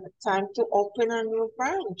and time to open a new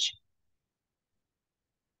branch.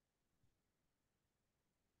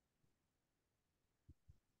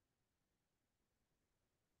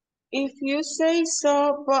 If you say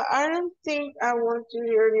so, but I don't think I want to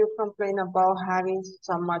hear you complain about having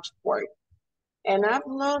so much work. And I'm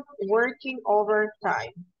not working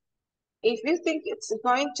overtime. If you think it's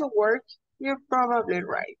going to work, you're probably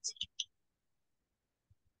right.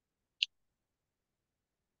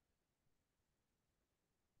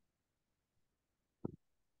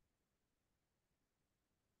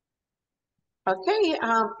 Okay,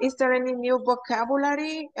 is there any new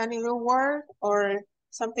vocabulary, any new word, or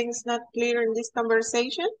something's not clear in this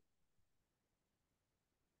conversation?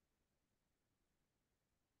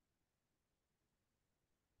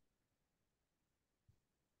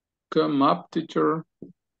 Come up, teacher.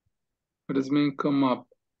 What does it mean, come up?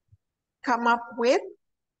 Come up with.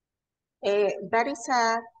 That is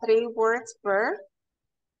a 3 words verb.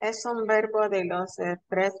 Es un verbo de los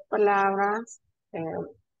 3 palabras.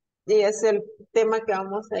 Y es el tema que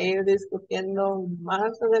vamos a ir discutiendo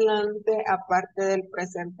más adelante, aparte del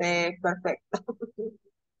presente perfecto.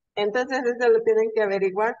 Entonces, eso lo tienen que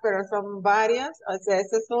averiguar, pero son varias. O sea,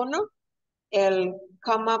 ese es uno. El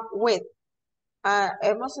come up with.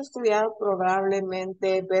 Hemos estudiado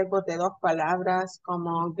probablemente verbos de 2 palabras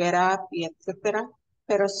como get up y etcétera,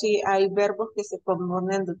 pero sí hay verbos que se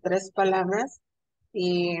componen de 3 palabras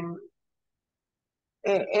y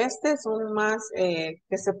este es un más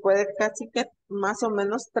que se puede casi que más o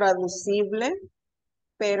menos traducible,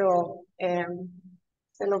 pero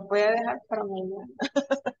se lo voy a dejar para mañana.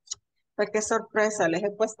 Pues qué sorpresa, les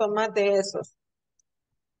he puesto más de esos.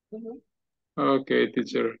 Ujú. Okay,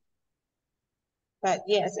 teacher. But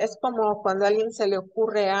yes, es como cuando a alguien se le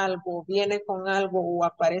ocurre algo, viene con algo o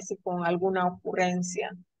aparece con alguna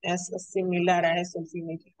ocurrencia. Es similar a eso el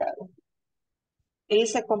significado. Y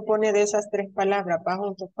se compone de esas 3 palabras, va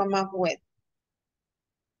junto con más with.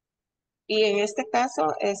 Y en este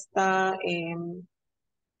caso está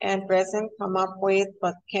en present, come up with,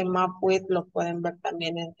 but came up with, lo pueden ver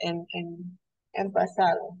también en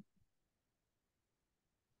pasado.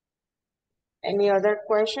 Any other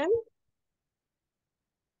question?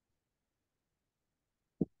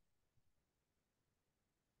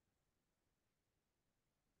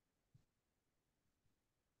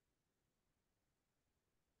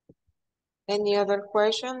 Any other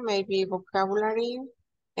question? Maybe vocabulary,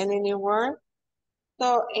 any new word?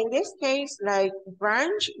 So, in this case, like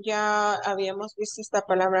branch, ya habíamos visto esta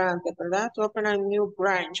palabra antes, ¿verdad? To open a new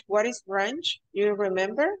branch. What is branch? Do you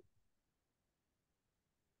remember?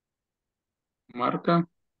 Marca.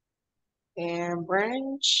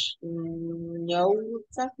 Branch, no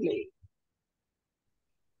exactly.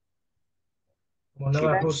 Como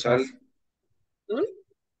nuevas Sucursal. rutas.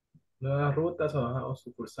 Nuevas rutas o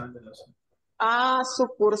sucursal de los.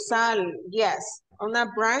 Sucursal, yes. Una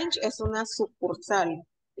branch es una sucursal,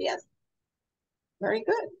 yes. Very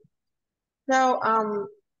good. So,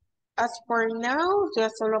 as for now,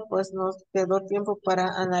 ya solo pues nos quedó tiempo para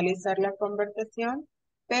analizar la conversación,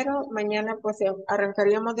 pero mañana pues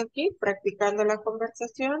arrancaríamos de aquí practicando la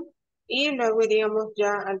conversación y luego iríamos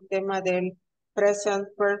ya al tema del present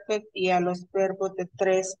perfect y a los verbos de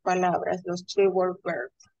 3 palabras, los 3-word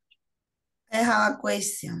verbs. I have a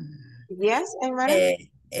question. Yes, Aymara?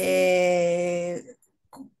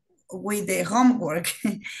 With the homework,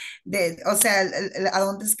 o sea,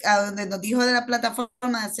 a donde nos dijo de la plataforma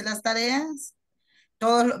de hacer las tareas,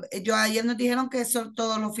 ayer nos dijeron que eso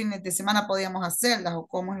todos los fines de semana podíamos hacerlas, o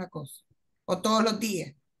cómo es la cosa, o todos los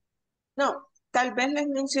días. No, tal vez les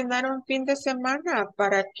mencionaron fin de semana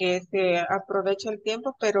para que se aproveche el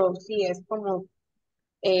tiempo, pero sí es como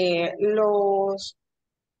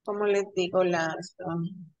 ¿cómo les digo?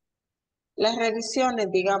 Las revisiones,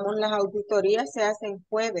 digamos, las auditorías se hacen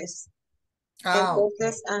jueves.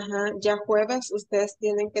 Entonces, ya jueves ustedes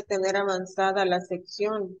tienen que tener avanzada la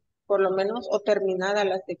sección, por lo menos, o terminada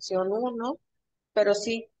la sección 1, pero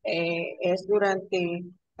sí, es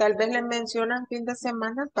tal vez les mencionan fin de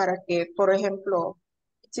semana para que, por ejemplo,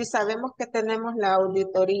 si sabemos que tenemos la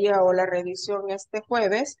auditoría o la revisión este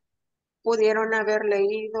jueves, pudieron haber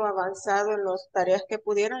leído, avanzado en las tareas que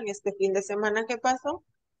pudieron este fin de semana que pasó,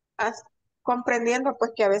 comprendiendo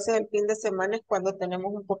pues que a veces el fin de semana es cuando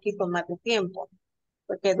tenemos un poquito más de tiempo,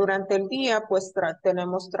 porque durante el día pues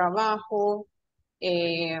tenemos trabajo,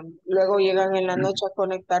 luego llegan en la noche a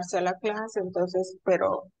conectarse a la clase, entonces,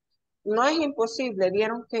 pero no es imposible.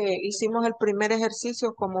 Vieron que hicimos el primer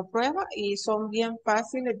ejercicio como prueba y son bien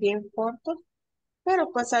fáciles, bien cortos,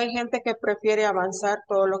 pero pues hay gente que prefiere avanzar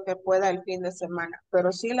todo lo que pueda el fin de semana.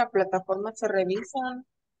 Pero sí, la plataforma se revisan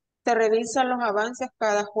los avances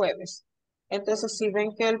cada jueves. Entonces, si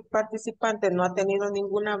ven que el participante no ha tenido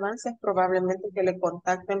ningún avance, es probablemente que le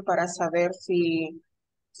contacten para saber si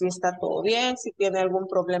está todo bien, si tiene algún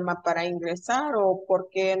problema para ingresar o por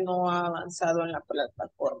qué no ha avanzado en la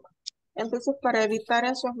plataforma. Entonces, para evitar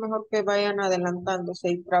eso, es mejor que vayan adelantándose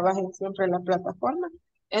y trabajen siempre en la plataforma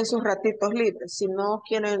en sus ratitos libres. Si no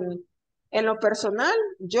quieren, en lo personal,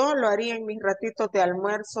 yo lo haría en mis ratitos de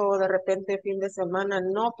almuerzo o de repente fin de semana,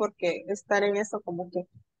 no, porque estar en eso como que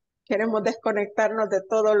queremos desconectarnos de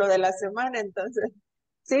todo lo de la semana. Entonces,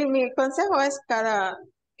 sí, mi consejo es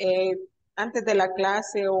antes de la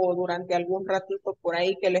clase o durante algún ratito por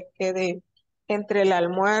ahí que les quede entre el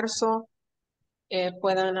almuerzo,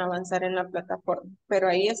 puedan avanzar en la plataforma. Pero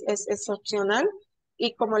ahí es opcional.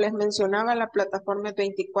 Y como les mencionaba, la plataforma es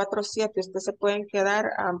 24/7. Ustedes se pueden quedar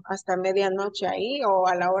hasta medianoche ahí o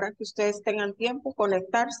a la hora que ustedes tengan tiempo,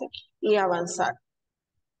 conectarse y avanzar.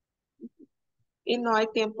 Y no hay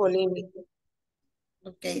tiempo límite.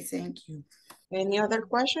 Okay, thank you. Any other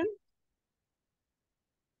question?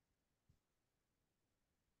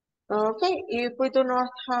 Okay, if we do not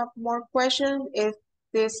have more questions, is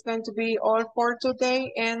this going to be all for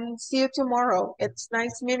today? And see you tomorrow. It's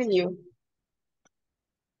nice meeting you.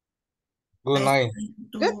 Good night.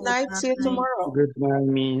 Good night. See you tomorrow. Good night,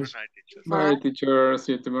 Miss. Good night, teacher. Bye, teacher.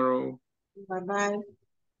 See you tomorrow. Bye-bye.